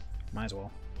 Might as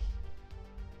well.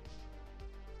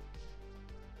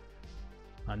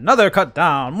 Another cut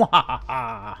down.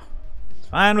 Mwahaha. It's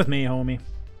fine with me, homie.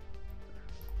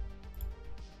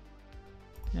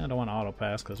 Yeah, I don't want to auto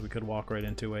pass because we could walk right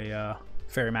into a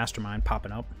Fairy Mastermind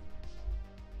popping up.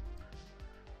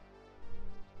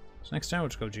 So next time we'll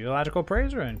just go Geological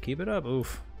Appraiser and keep it up.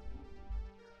 Oof.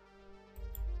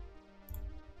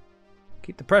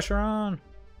 Keep the pressure on.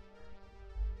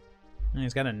 And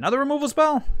he's got another removal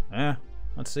spell? Yeah.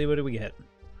 Let's see what do we get.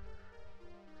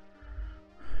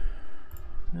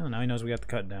 Well, now he knows we got the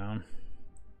cut down.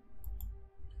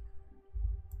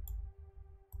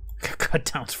 Cut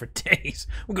downs for days.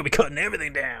 We're gonna be cutting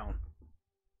everything down.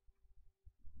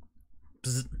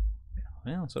 Bzz.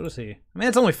 Well, so does he. I mean,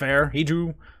 it's only fair. He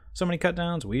drew so many cut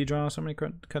downs. We draw so many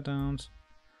cut downs.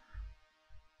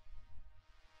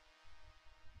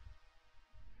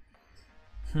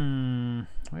 I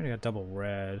already got double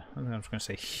red. I think I'm just gonna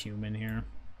say human here.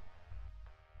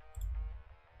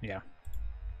 Yeah.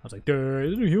 I was like,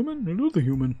 is it a human? It is a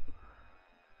human.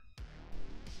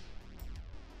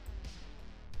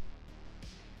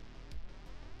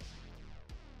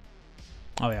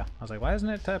 Oh yeah. I was like, why isn't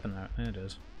it tapping that? And it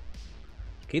is.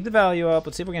 Keep the value up.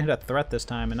 Let's see if we can hit a threat this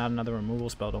time and not another removal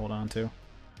spell to hold on to.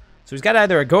 So he's got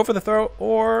either a go for the throw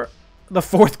or the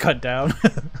fourth cut down.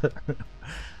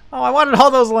 Oh, I wanted all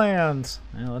those lands.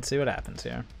 Well, let's see what happens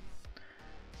here.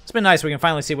 It's been nice. We can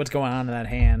finally see what's going on in that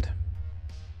hand.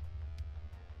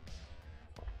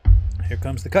 Here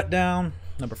comes the cut down,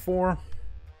 number 4.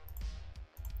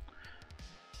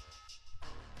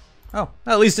 Oh,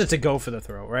 at least it's a go for the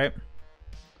throw, right?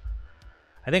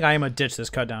 I think I am going to ditch this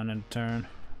cut down in a turn.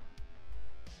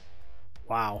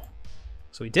 Wow.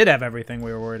 So he did have everything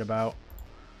we were worried about.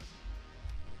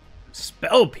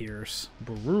 Spell Pierce.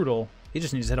 Brutal. He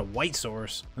just needs to hit a white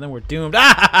source, and then we're doomed.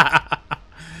 Ah!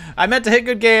 I meant to hit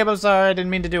good game. I'm sorry. I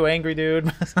didn't mean to do angry, dude.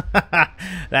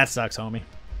 That sucks, homie.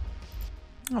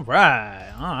 All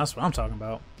right. Oh, that's what I'm talking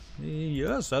about.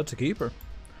 Yes, that's a keeper.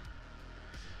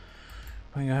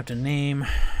 I'm gonna have to name. I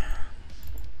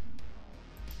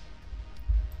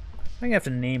think I have to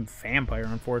name Vampire.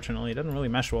 Unfortunately, it doesn't really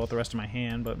mesh well with the rest of my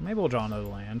hand, but maybe we'll draw another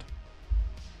land.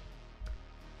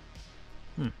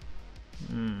 Yeah,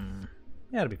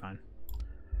 it'll be fine.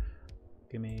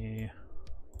 Give me...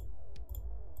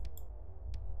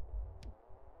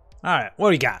 Alright, what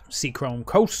do we got? Seachrome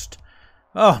Coast.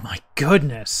 Oh my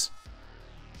goodness.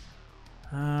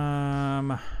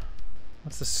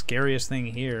 What's the scariest thing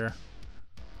here?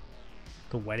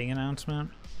 The wedding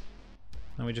announcement?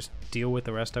 Then we just deal with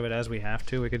the rest of it as we have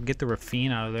to. We could get the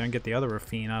Rafine out of there and get the other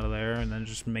Rafine out of there and then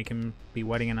just make him be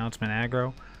wedding announcement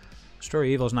aggro.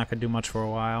 Story Evil's not gonna do much for a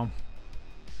while.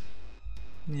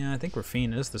 Yeah, I think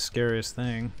Rafine is the scariest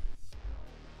thing.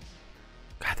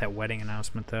 God, that wedding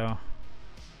announcement, though.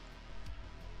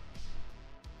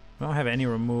 We don't have any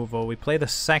removal. We play the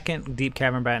second Deep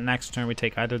Cavern Bat next turn. We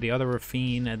take either the other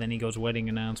Rafine, and then he goes wedding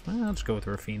announcement. Let's go with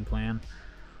the Rafine plan.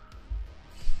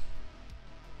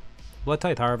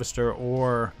 Blood-Tithe Harvester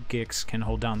or Gix can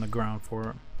hold down the ground for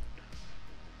it.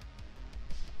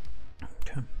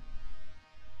 Okay.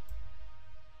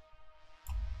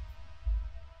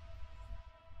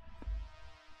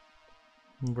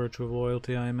 Virtue of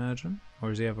Loyalty, I imagine. Or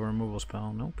does he have a removal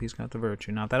spell? Nope, he's got the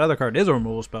Virtue. Now, if that other card is a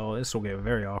removal spell, this will get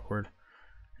very awkward.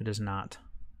 It is not.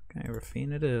 Okay,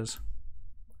 Rafine it is.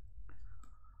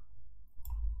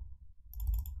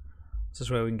 This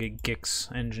way we can get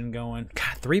Gix engine going.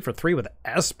 God, 3 for 3 with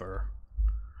Esper.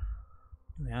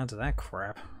 The odds of that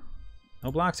crap.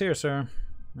 No blocks here, sir.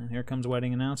 And here comes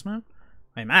wedding announcement.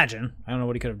 I imagine. I don't know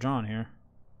what he could have drawn here.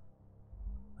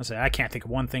 I can't think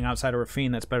of one thing outside of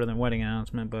Rafine that's better than wedding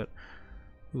announcement, but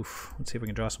oof. Let's see if we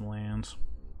can draw some lands.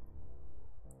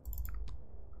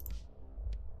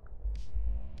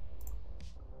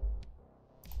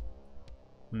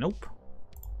 Nope.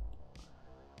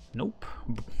 Nope.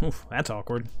 Oof, that's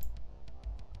awkward.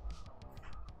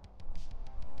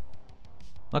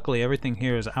 Luckily, everything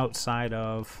here is outside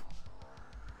of...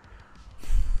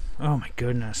 Oh my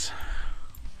goodness.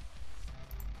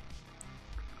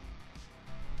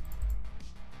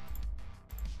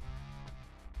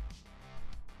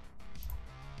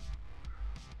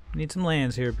 Need some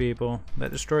lands here, people.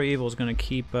 That Destroy Evil is going to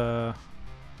keep certain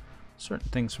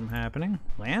things from happening.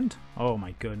 Land? Oh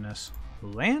my goodness.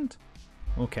 Land?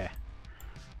 Okay.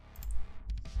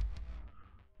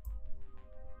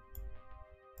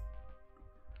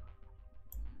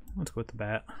 Let's go with the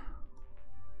bat.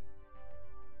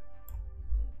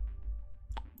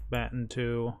 Bat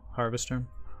into Harvester.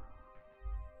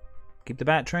 Keep the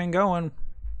bat train going.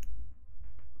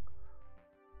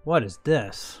 What is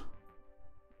this?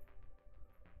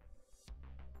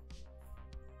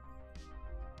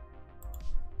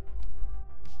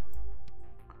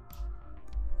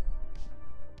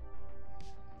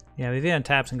 Yeah, if he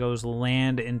taps and goes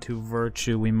land into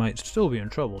Virtue, we might still be in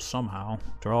trouble somehow.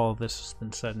 After all of this has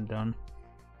been said and done.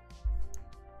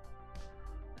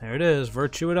 There it is.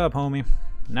 Virtue it up, homie.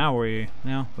 Now we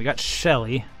got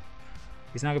Shelly.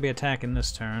 He's not going to be attacking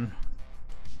this turn.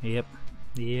 Yep.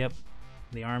 Yep.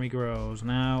 The army grows.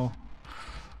 Now...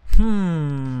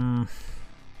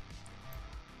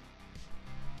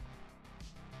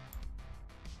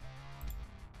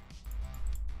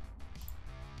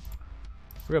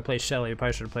 We're gonna play Shelly. We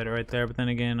probably should have played it right there, but then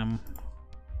again, I'm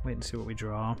waiting to see what we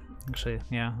draw. Actually,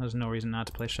 yeah, there's no reason not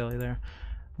to play Shelly there.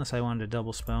 Unless I wanted a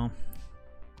double spell.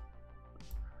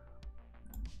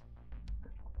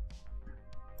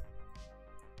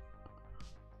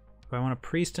 Do I want to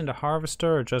Priest into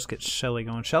Harvester or just get Shelly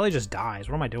going? Shelly just dies.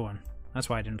 What am I doing? That's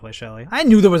why I didn't play Shelly. I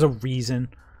knew there was a reason.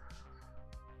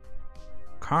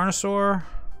 Carnosaur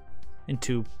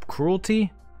into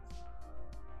Cruelty?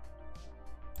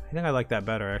 I think I like that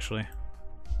better, actually.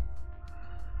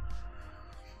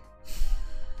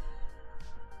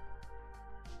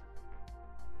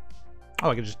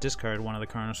 Oh, I could just discard one of the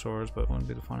Carnosaurs, but wouldn't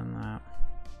be the fun in that.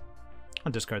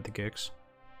 I'll discard the Gix.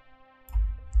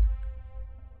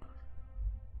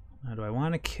 Now, do I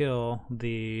want to kill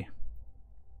the...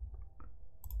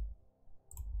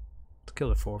 Let's kill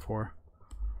the 4/4.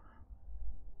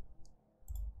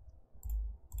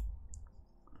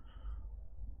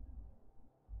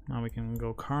 Now we can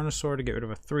go Carnosaur to get rid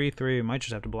of a 3/3. We might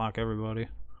just have to block everybody.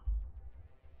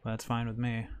 But that's fine with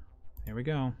me. Here we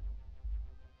go.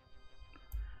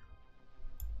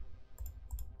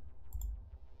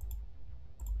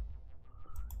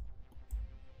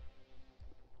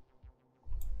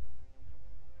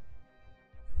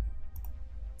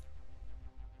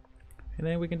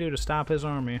 Anything we can do to stop his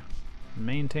army and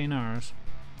maintain ours.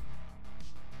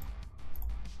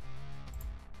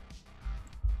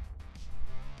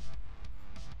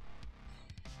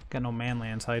 Got no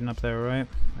manlands hiding up there, right?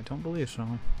 I don't believe so.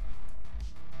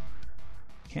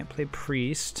 Can't play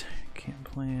Priest. Can't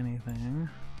play anything.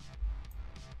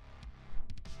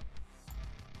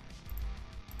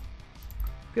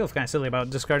 Feels kind of silly about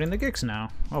discarding the Gix now.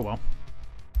 Oh well.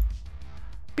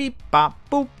 Beep bop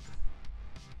boop.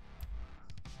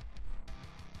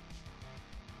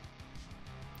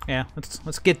 Yeah,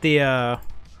 let's get the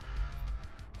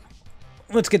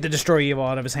Destroy Evil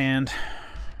out of his hand.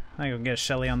 I can get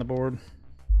Shelly on the board.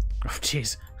 Oh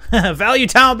jeez. Value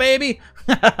Town, baby!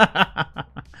 God,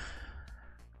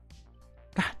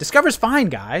 Discover's fine,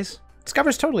 guys.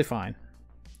 Discover's totally fine.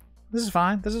 This is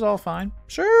fine. This is all fine.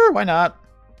 Sure, why not?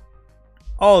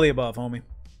 All of the above, homie.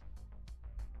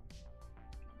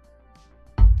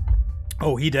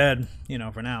 Oh, he dead. You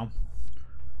know, for now.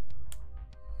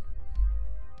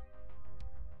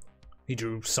 He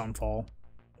drew Sunfall.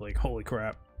 Like, holy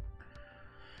crap.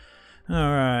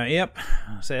 Alright, yep.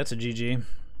 I'll say that's a GG.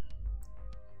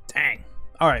 Dang.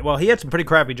 Alright, well, he had some pretty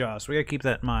crappy draws, so we gotta keep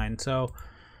that in mind. So,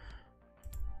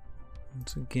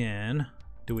 once again,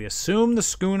 do we assume the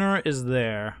Schooner is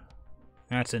there?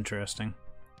 That's interesting.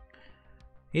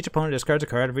 Each opponent discards a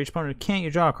card. If each opponent can't,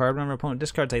 you draw a card. Whenever an opponent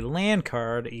discards a land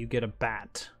card, you get a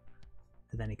bat.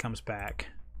 And then he comes back.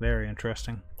 Very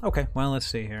interesting. Okay, well, let's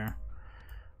see here.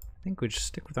 I think we just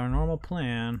stick with our normal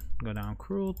plan. Go down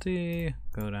Cruelty,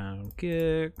 go down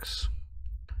Gix,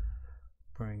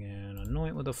 bring in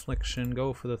Anoint with Affliction,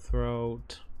 go for the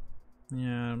Throat.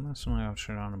 Yeah, I'm not so much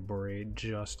on a Braid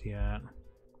just yet.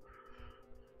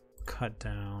 Cut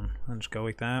down. I'll just go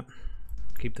with that.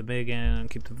 Keep the big end,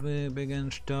 keep the big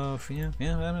end stuff. Yeah,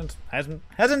 that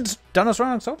hasn't done us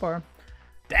wrong so far.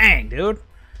 Dang, dude.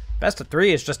 Best of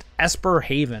 3 is just Esper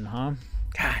Haven, huh?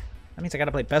 God. That means I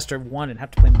gotta play best of 1 and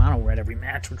have to play mono red every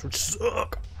match, which would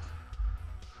suck.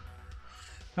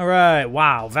 Alright,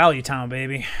 wow, Value Town,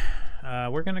 baby.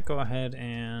 We're gonna go ahead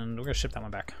and we're gonna ship that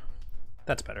one back.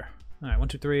 That's better. Alright, 1,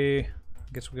 2, 3. I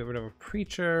guess we'll get rid of a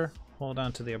Preacher. Hold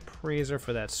on to the Appraiser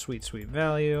for that sweet, sweet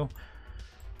value.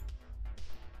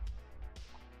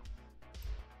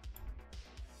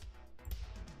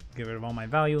 Get rid of all my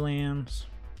value lands.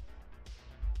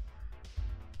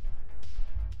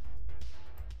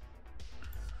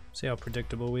 See how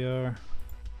predictable we are.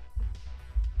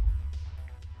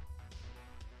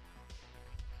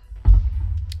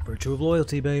 Virtue of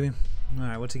Loyalty, baby.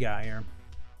 Alright, what's he got here?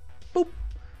 Boop.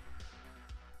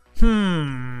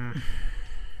 I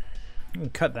can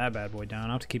cut that bad boy down.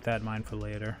 I'll have to keep that in mind for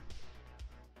later.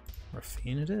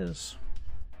 Raffine it is.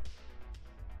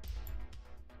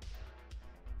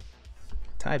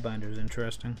 Tidebinder is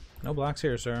interesting. No blocks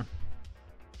here, sir.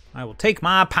 I will take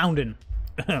my pounding.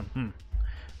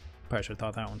 Probably should have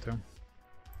thought that one through.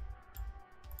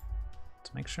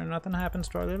 Let's make sure nothing happens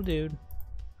to our little dude.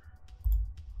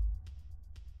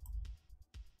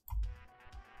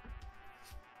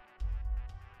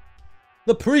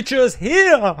 The preacher is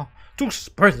here to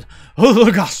spread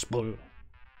the gospel.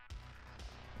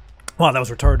 Wow, that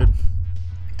was retarded.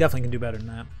 Definitely can do better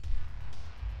than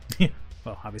that.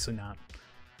 Well, obviously not.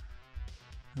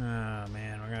 Oh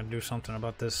man, we're gonna do something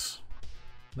about this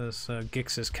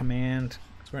Gix's command,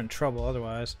 because we're in trouble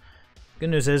otherwise.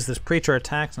 Good news is this preacher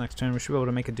attacks next turn. We should be able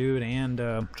to make a dude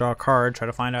and draw a card, try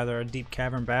to find either a deep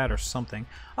cavern bat or something.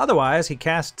 Otherwise, he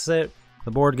casts it, the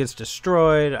board gets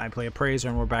destroyed, I play Appraiser,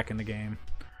 and we're back in the game.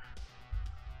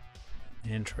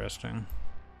 Interesting.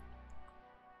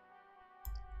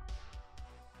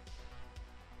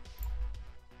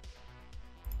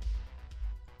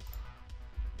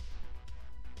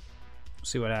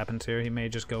 See what happens here. He may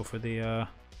just go for the,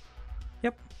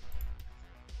 yep.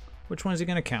 Which one is he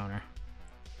going to counter?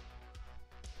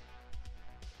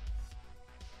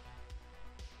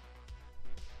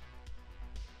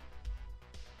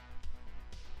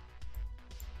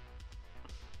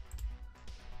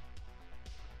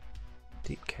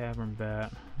 Deep Cavern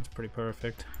Bat. That's pretty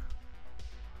perfect.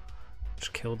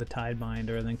 Just kill the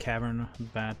Tidebinder and then Cavern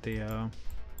Bat the,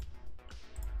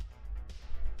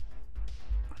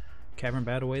 Cavern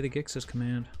Bat away the Gix's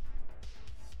command.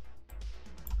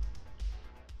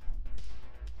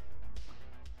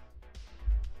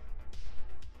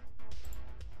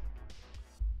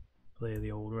 Play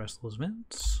the old Restless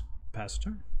Vince. Pass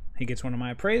turn. He gets one of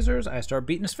my Appraisers. I start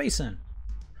beating his face in.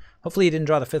 Hopefully he didn't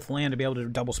draw the 5th land to be able to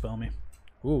double spell me.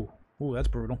 Ooh, that's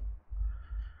brutal.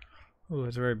 Ooh,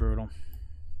 that's very brutal.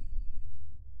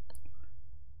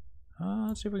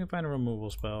 Let's see if we can find a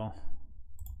removal spell.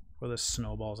 Or this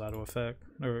snowball's out of effect.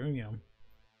 Or, you know.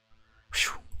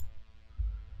 Whew.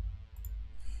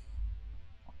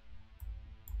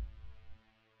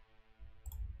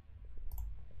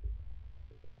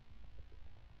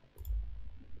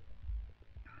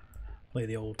 Play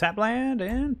the old tap land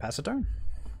and pass a turn.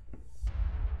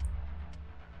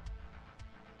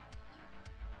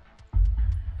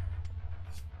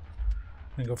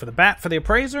 Gonna go for the bat for the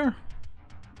Appraiser.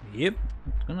 Yep.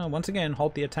 Gonna once again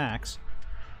halt the attacks.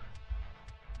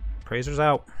 Appraiser's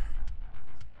out.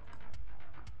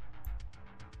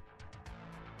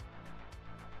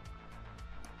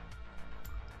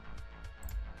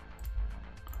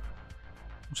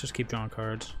 Let's just keep drawing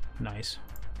cards. Nice.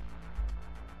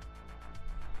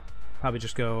 Probably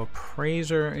just go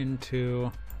Appraiser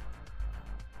into...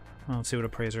 Well, let's see what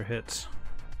Appraiser hits.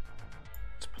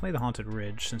 Let's play the Haunted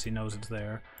Ridge since he knows it's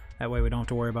there. That way we don't have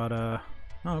to worry about Oh,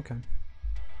 okay.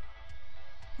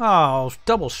 Oh,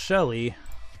 double Shelly.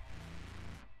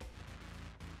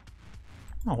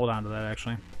 I'll hold on to that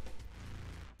actually.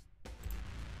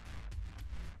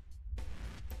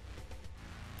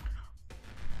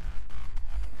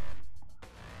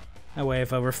 That way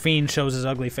if a Rafine shows his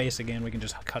ugly face again, we can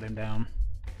just cut him down.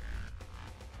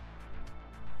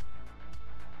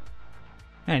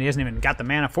 And he hasn't even got the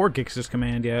mana for Gix's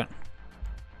command yet.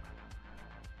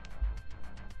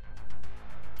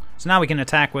 So now we can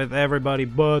attack with everybody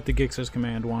but the Gix's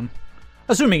command one.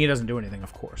 Assuming he doesn't do anything,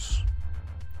 of course.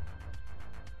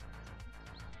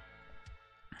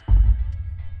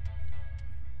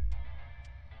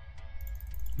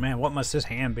 Man, what must this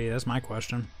hand be? That's my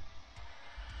question.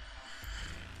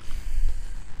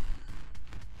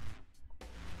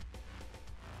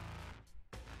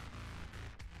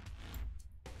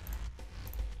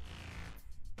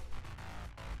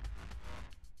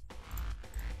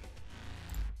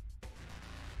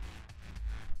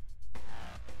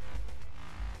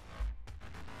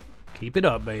 Keep it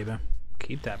up, baby.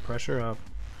 Keep that pressure up.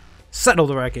 Settle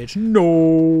the wreckage.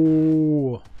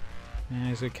 No! Yeah,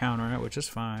 he's gonna counter it, which is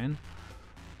fine.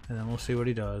 And then we'll see what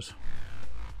he does.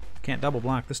 Can't double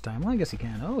block this time. Well, I guess he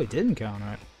can. Oh, he didn't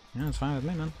counter it. Yeah, it's fine with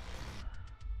me, man.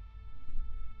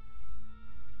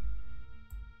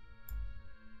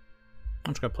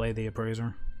 I'm just gonna play the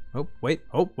Appraiser. Oh, wait.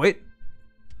 Oh, wait.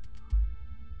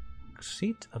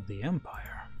 Seat of the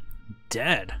Empire.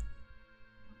 Dead.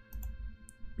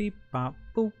 Beep, bop,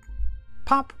 boop,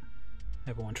 pop.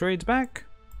 Everyone trades back.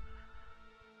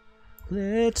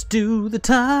 Let's do the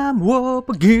time warp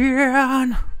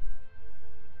again.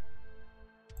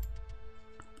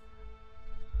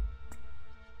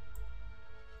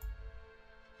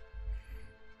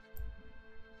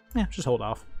 Yeah, just hold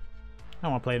off. I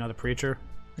don't want to play another Preacher.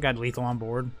 I got lethal on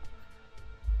board.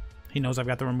 He knows I've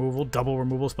got the removal, double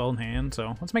removal spell in hand,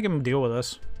 so let's make him deal with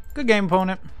us. Good game,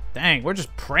 opponent. Dang, we're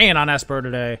just praying on Esper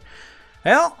today.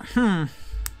 Well,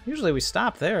 usually we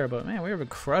stop there, but man, we were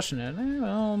crushing it.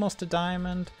 Almost a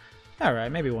diamond.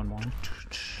 Alright, maybe one more.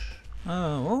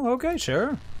 Oh, okay,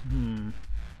 sure.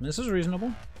 This is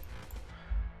reasonable.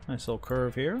 Nice little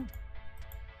curve here.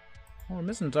 All we're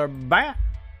missing is our bat.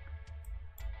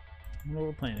 What are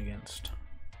we playing against?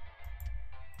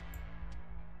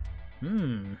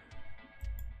 Oop.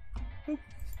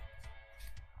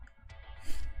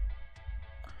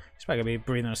 He's probably gonna be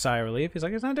breathing a sigh of relief. He's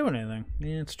like, it's not doing anything.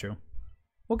 Yeah, it's true.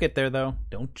 We'll get there though.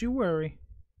 Don't you worry.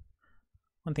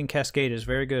 One thing Cascade is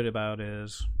very good about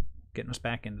is getting us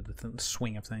back into the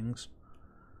swing of things.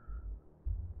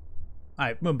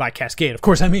 By Cascade, of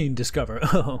course I mean Discover.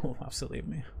 Oh, how silly of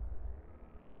me.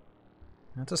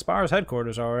 That's Aspire's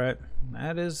headquarters, alright.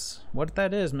 That is what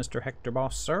that is, Mr. Hector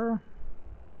Boss, sir.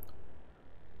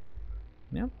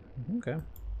 Yep, okay.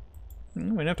 We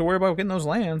don't have to worry about getting those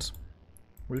lands.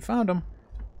 We found them.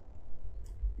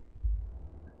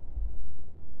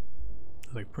 I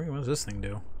was like, what does this thing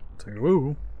do? It's like,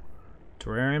 ooh.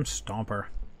 Terrarium Stomper.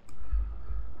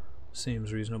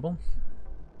 Seems reasonable.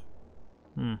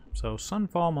 So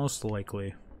Sunfall most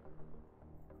likely.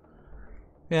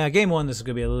 Yeah, game one this is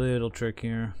gonna be a little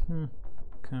trickier.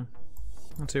 Okay.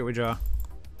 Let's see what we draw.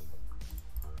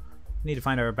 Need to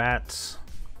find our bats.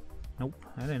 Nope,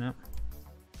 that ain't it.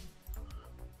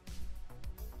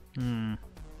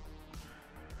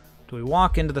 Do we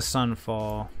walk into the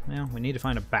Sunfall? Yeah, we need to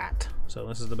find a bat. So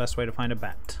this is the best way to find a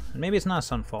bat. And maybe it's not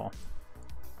a Sunfall.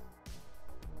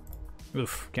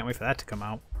 Oof, can't wait for that to come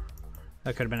out.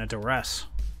 That could have been a duress.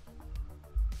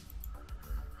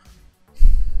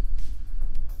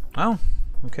 Oh,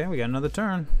 okay, we got another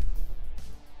turn.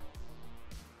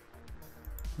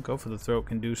 Go for the Throat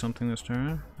can do something this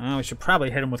turn. Oh, we should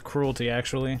probably hit him with Cruelty,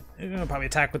 actually. We're gonna probably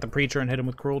attack with the Preacher and hit him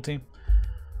with Cruelty.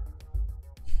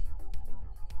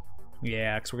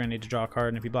 Yeah, because we're gonna need to draw a card,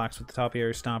 and if he blocks with the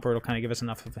Topiary Stomper, it'll kind of give us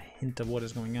enough of a hint of what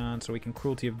is going on, so we can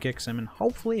Cruelty of Gix him and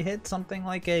hopefully hit something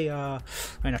like a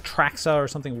Traxa or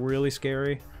something really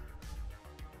scary.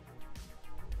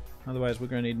 Otherwise, we're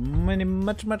gonna need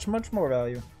much more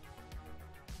value.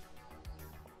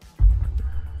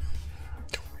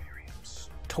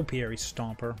 Topiary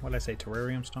Stomper. What did I say?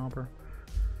 Terrarium Stomper?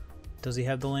 Does he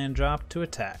have the land drop to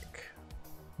attack?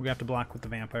 We're gonna have to block with the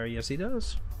Vampire. Yes, he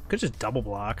does. Could just double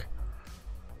block.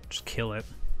 Just kill it.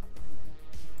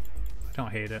 I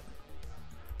don't hate it.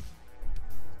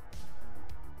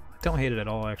 I don't hate it at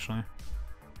all, actually.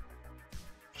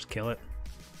 Just kill it.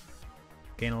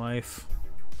 Gain a life.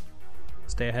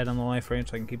 Stay ahead on the life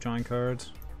range so I can keep drawing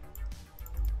cards.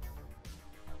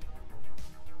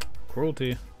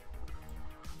 Cruelty.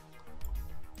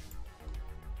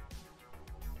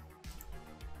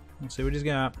 Let's see what he's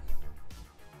got.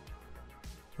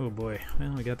 Oh boy.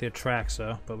 Well, we got the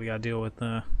Atraxa, but we gotta deal with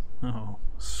the... Oh.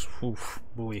 Oof,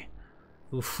 boy.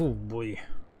 Oof, boy.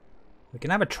 We can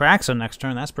have Atraxa next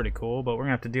turn, that's pretty cool, but we're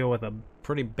gonna have to deal with a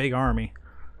pretty big army.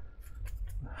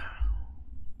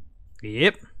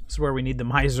 Yep. This is where we need the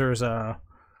Miser's, the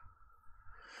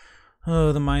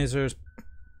Miser's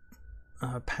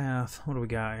path. What do we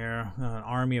got here? An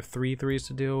army of 3/3s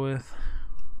to deal with.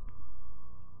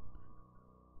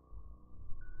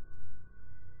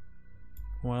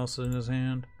 What else is in his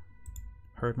hand?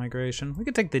 Herd Migration. We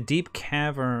could take the Deep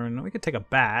Cavern. We could take a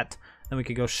Bat. Then we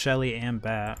could go Shelly and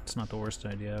Bat. It's not the worst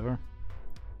idea ever.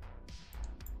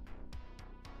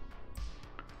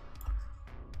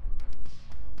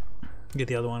 Get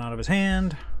the other one out of his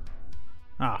hand.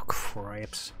 Oh,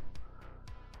 cripes.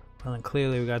 Well, then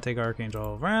clearly we gotta take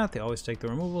Archangel of Wrath. They always take the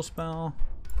removal spell.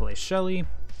 Play Shelly.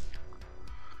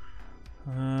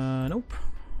 Nope.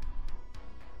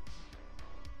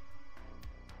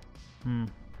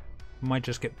 Might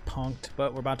just get punked,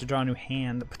 but we're about to draw a new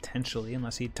hand, potentially,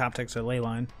 unless he top decks a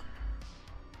Leyline.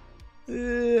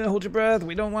 Hold your breath,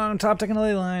 we don't want him top decking a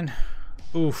Leyline.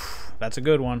 Oof, that's a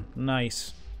good one.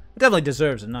 Nice. It definitely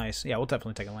deserves a nice. Yeah, we'll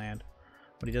definitely take a land.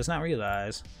 What he does not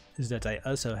realize is that I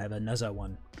also have another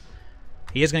one.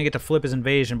 He is going to get to flip his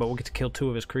invasion, but we'll get to kill 2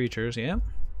 of his creatures, yeah?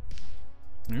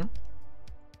 Yeah.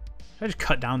 Should I just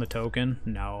cut down the token?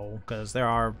 No, because there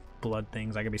are blood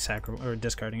things I could be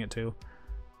discarding it too.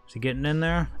 Is he getting in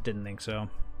there? Didn't think so.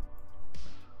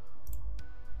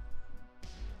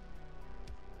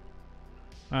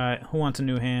 Alright, who wants a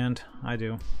new hand? I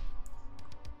do.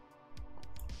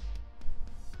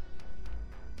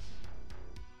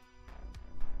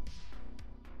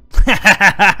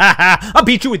 I'll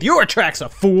beat you with your Atraxa,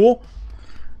 fool!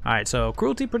 Alright, so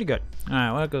Cruelty, pretty good.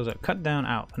 Alright, what goes up? Cut down,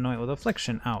 out. Anoint with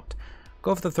Affliction, out.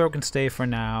 Go for the Throat can stay for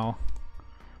now.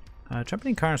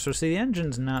 Trumpeting Carnosaur, see the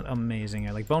engine's not amazing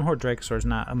here. Like Bonehorde Dracosaur's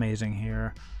not amazing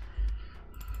here.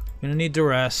 Gonna need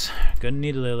Duress. Gonna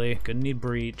need Lily. Gonna need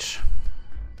Breach.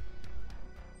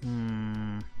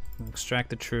 Extract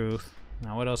the Truth.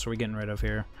 Now what else are we getting rid of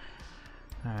here?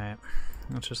 Alright.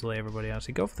 Let's just lay everybody out.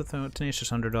 So go for the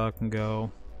Tenacious Underdog and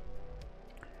go.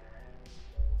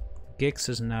 Gix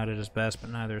is not at his best, but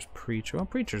neither is Preacher. Well,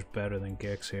 Preacher's better than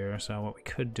Gix here, so what we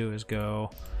could do is go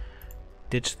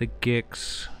ditch the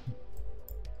Gix.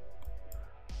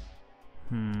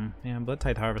 Yeah,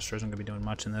 Blood-Tide Harvester isn't going to be doing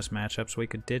much in this matchup, so we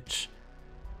could ditch.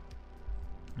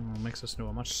 Makes us into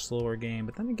a much slower game,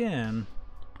 but then again,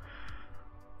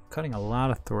 cutting a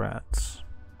lot of threats.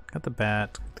 Got the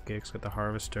Bat, got the Gix, got the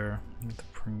Harvester, got the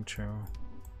Preacher.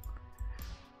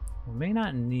 We may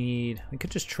not need... We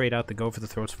could just trade out the Go for the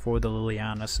Throats for the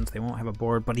Liliana since they won't have a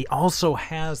board, but he also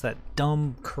has that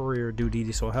dumb Courier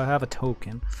duty, so he'll have a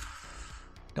token.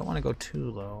 Don't want to go too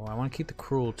low. I want to keep the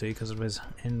Cruelty because of his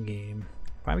endgame.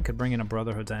 Probably could bring in a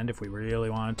Brotherhood's End if we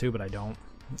really wanted to, but I don't.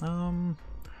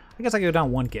 I guess I could go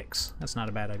down one Gix. That's not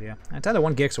a bad idea. It's either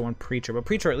one Gix or one Preacher, but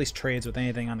Preacher at least trades with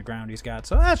anything on the ground he's got,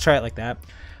 so let's try it like that.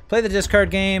 Play the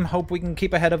discard game, hope we can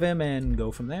keep ahead of him, and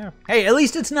go from there. Hey, at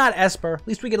least it's not Esper. At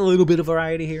least we get a little bit of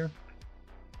variety here.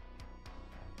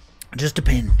 Just a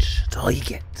pinch. That's all you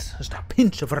get. Just a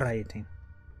pinch of variety.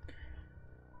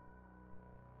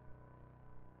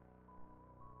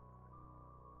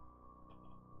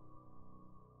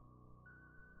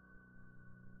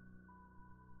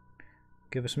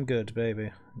 Give us some goods,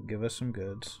 baby. Give us some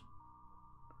goods.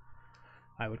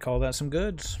 I would call that some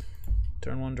goods.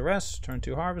 Turn 1 Duress, turn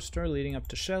 2 Harvester, leading up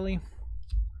to Shelly.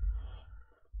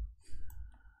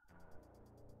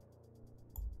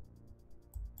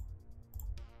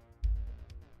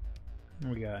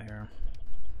 What we got here?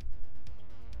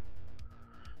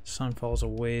 Sun falls a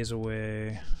ways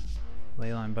away.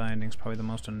 Leyline Binding's probably the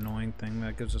most annoying thing.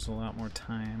 That gives us a lot more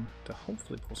time to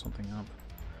hopefully pull something up.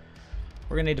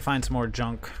 We're gonna need to find some more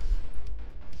junk.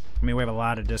 I mean, we have a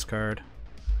lot of discard.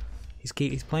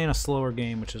 He's playing a slower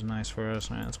game, which is nice for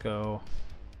us. All right, let's go.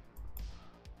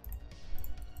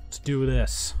 Let's do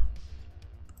this.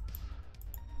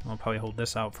 I'll probably hold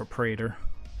this out for Praetor.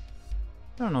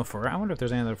 I don't know if I wonder if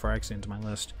there's any other Phyrexians on my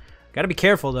list. Gotta be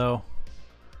careful though.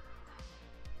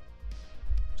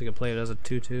 Is he gonna play it as a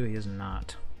 2/2? He is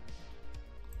not.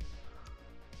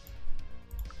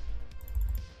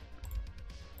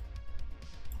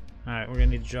 Alright, we're gonna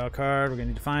need to draw a card. We're gonna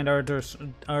need to find our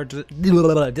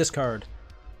discard.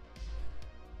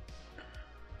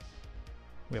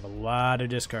 We have a lot of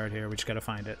discard here. We just gotta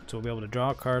find it. So we'll be able to draw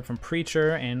a card from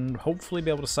Preacher and hopefully be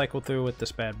able to cycle through with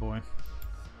this bad boy.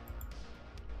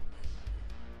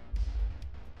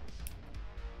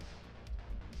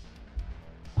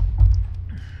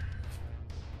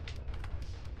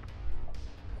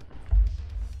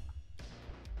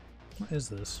 What is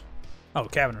this? Oh,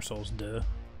 Caverns of Ixalan, duh.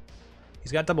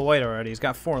 He's got double white already. He's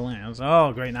got 4 lands.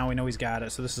 Oh, great. Now we know he's got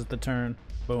it. So this is the turn.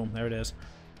 Boom. There it is.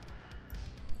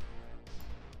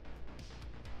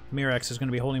 Mirax is going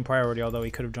to be holding priority, although he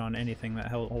could have drawn anything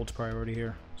that holds priority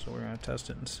here. So we're going to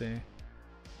test it and see.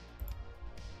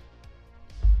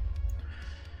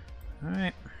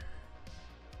 Alright.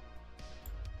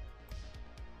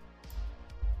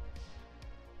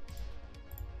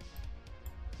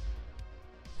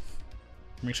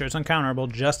 Make sure it's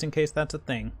uncounterable, just in case that's a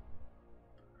thing.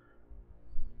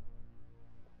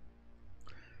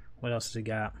 What else has he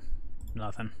got?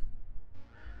 Nothing.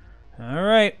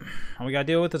 Alright. All we gotta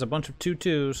deal with is a bunch of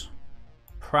 2/2s.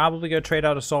 Probably gonna trade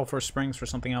out a Sulphur Springs for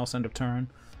something else end of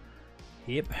turn.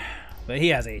 Yep. But he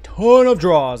has a ton of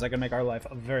draws that can make our life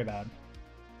very bad.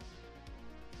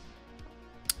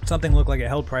 Something looked like it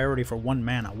held priority for 1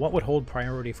 mana. What would hold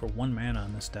priority for 1 mana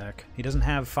in this deck? He doesn't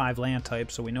have 5 land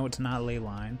types, so we know it's not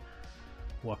Leyline.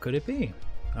 What could it be?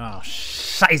 Oh,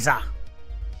 Scheiße!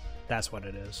 That's what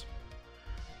it is.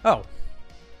 Oh.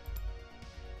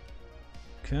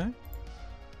 Okay.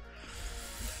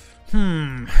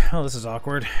 Oh, this is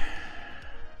awkward.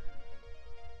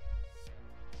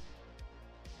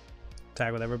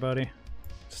 Tag with everybody.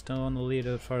 Still in the lead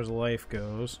as far as life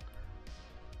goes.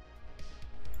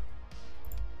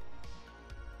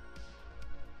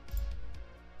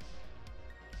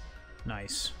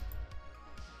 Nice.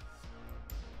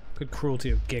 Good Cruelty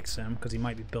of Gix him, because he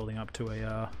might be building up to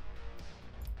a,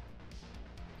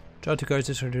 Draw 2 cards,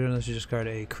 discard 2, unless you discard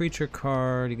a creature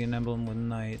card. You get an emblem with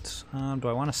knights. Do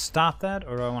I want to stop that,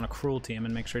 or do I want to Cruelty him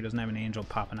and make sure he doesn't have an angel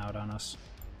popping out on us?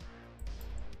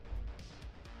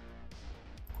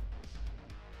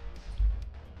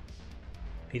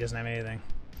 He doesn't have anything.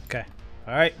 Okay.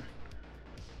 Alright.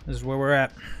 This is where we're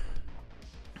at.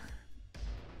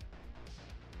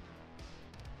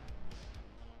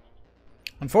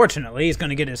 Unfortunately, he's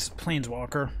going to get his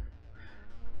Planeswalker.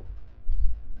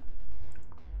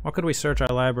 What could we search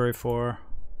our library for?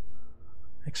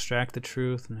 Extract the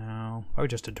Truth? No. Probably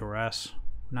just a Duress.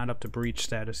 Not up to breach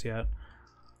status yet.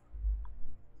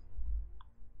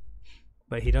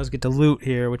 But he does get to loot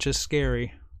here, which is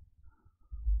scary.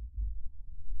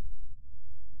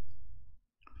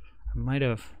 I might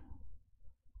have...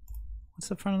 What's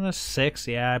the front of this? 6?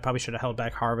 Yeah, I probably should have held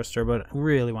back Harvester, but I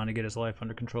really wanted to get his life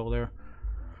under control there.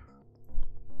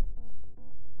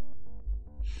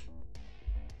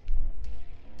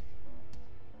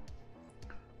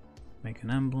 Make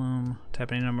an emblem.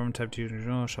 Tap any number, type 2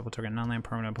 control. Shuffle target non-land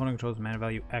permanent. Opponent controls mana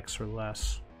value X or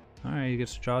less. Alright, you get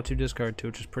to draw 2, discard 2,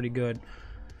 which is pretty good.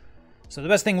 So the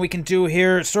best thing we can do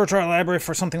here is search our library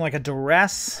for something like a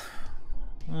Duress.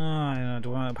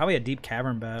 Probably a Deep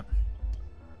Cavern bet.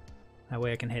 That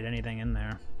way I can hit anything in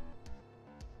there.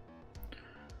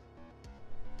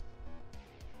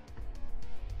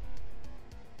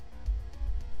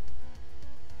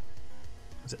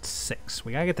 Is it 6?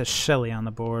 We gotta get the Shelly on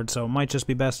the board, so it might just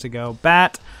be best to go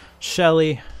Bat,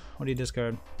 Shelly. What do you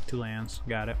discard? 2 lands.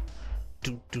 Got it.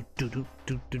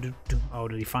 Oh,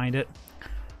 did he find it?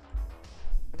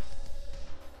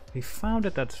 If he found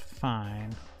it, that's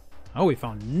fine. Oh, we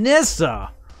found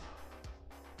Nissa!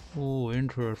 Oh,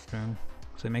 interesting.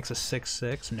 So he makes a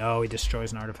 6/6. No, he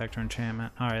destroys an artifact or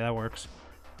enchantment. Alright, that works.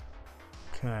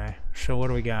 Okay, so what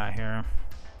do we got here?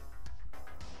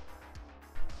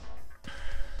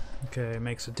 Okay,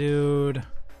 makes a dude.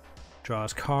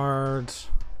 Draws cards.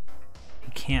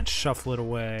 He can't shuffle it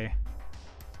away.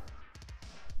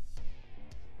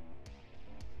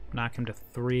 Knock him to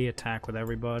 3, attack with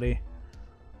everybody.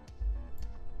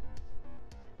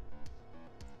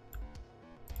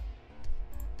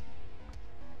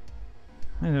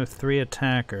 I have 3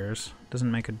 attackers.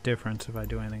 Doesn't make a difference if I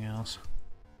do anything else.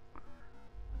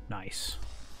 Nice.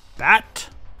 Bat!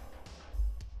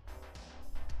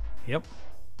 Yep.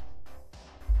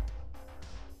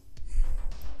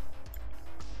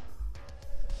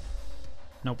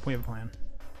 Nope, we have a plan.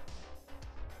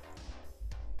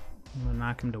 I'm gonna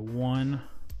knock him to 1.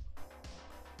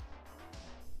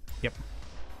 Yep.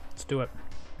 Let's do it.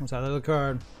 What's that other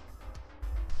card?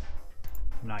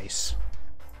 Nice.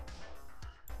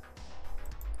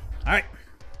 Alright.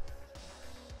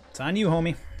 It's on you,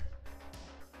 homie.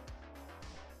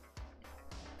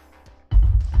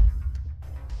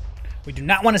 We do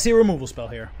not want to see a removal spell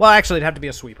here. Well, actually, it'd have to be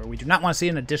a sweeper. We do not want to see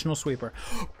an additional sweeper.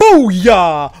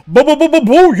 Booyah!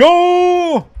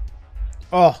 Booyah!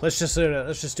 Oh, let's just do it.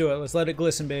 Let's just do it. Let's let it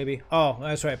glisten, baby. Oh,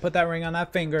 that's right. Put that ring on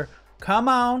that finger. Come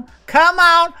on. Come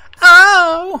on.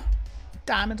 Oh!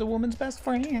 Diamond's a woman's best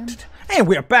friend. And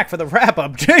we're back for the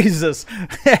wrap-up. Jesus.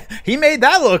 He made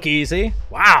that look easy.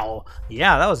 Wow.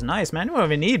 Yeah, that was nice, man. You don't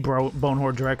even need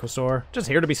Bonehorde Dracosaur. Just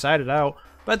here to be sided out.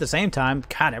 But at the same time,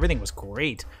 God, everything was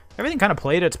great. Everything kind of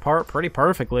played its part pretty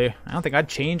perfectly. I don't think I'd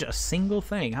change a single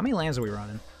thing. How many lands are we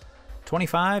running?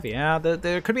 25? Yeah,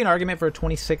 there could be an argument for a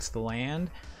 26th land.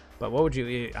 But what would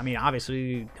you... I mean,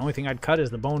 obviously, the only thing I'd cut is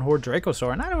the Bonehorde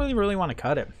Dracosaur. And I don't really want to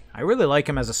cut it. I really like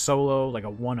him as a solo, like a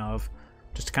one-of.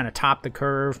 Just to kind of top the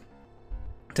curve.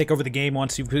 Take over the game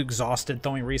once you've exhausted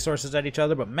throwing resources at each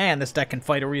other. But man, this deck can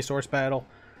fight a resource battle.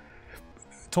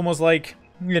 It's almost like,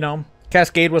 you know,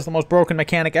 Cascade was the most broken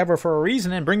mechanic ever for a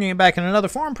reason, and bringing it back in another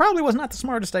form probably was not the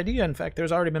smartest idea. In fact,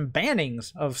 there's already been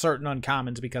bannings of certain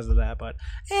uncommons because of that, but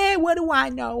what do I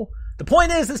know? The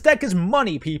point is, this deck is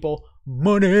money, people.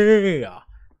 Money!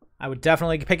 I would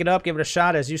definitely pick it up, give it a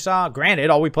shot, as you saw. Granted,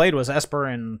 all we played was Esper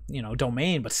and, you know,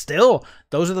 Domain, but still,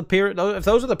 those are the if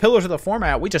those are the pillars of the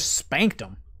format, we just spanked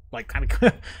them. Like, kind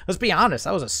of, let's be honest,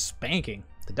 that was a spanking.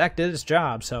 The deck did its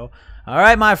job, so...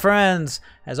 Alright, my friends,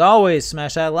 as always,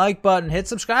 smash that like button, hit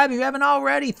subscribe if you haven't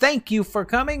already. Thank you for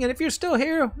coming, and if you're still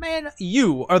here, man,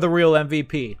 you are the real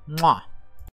MVP. Mwah.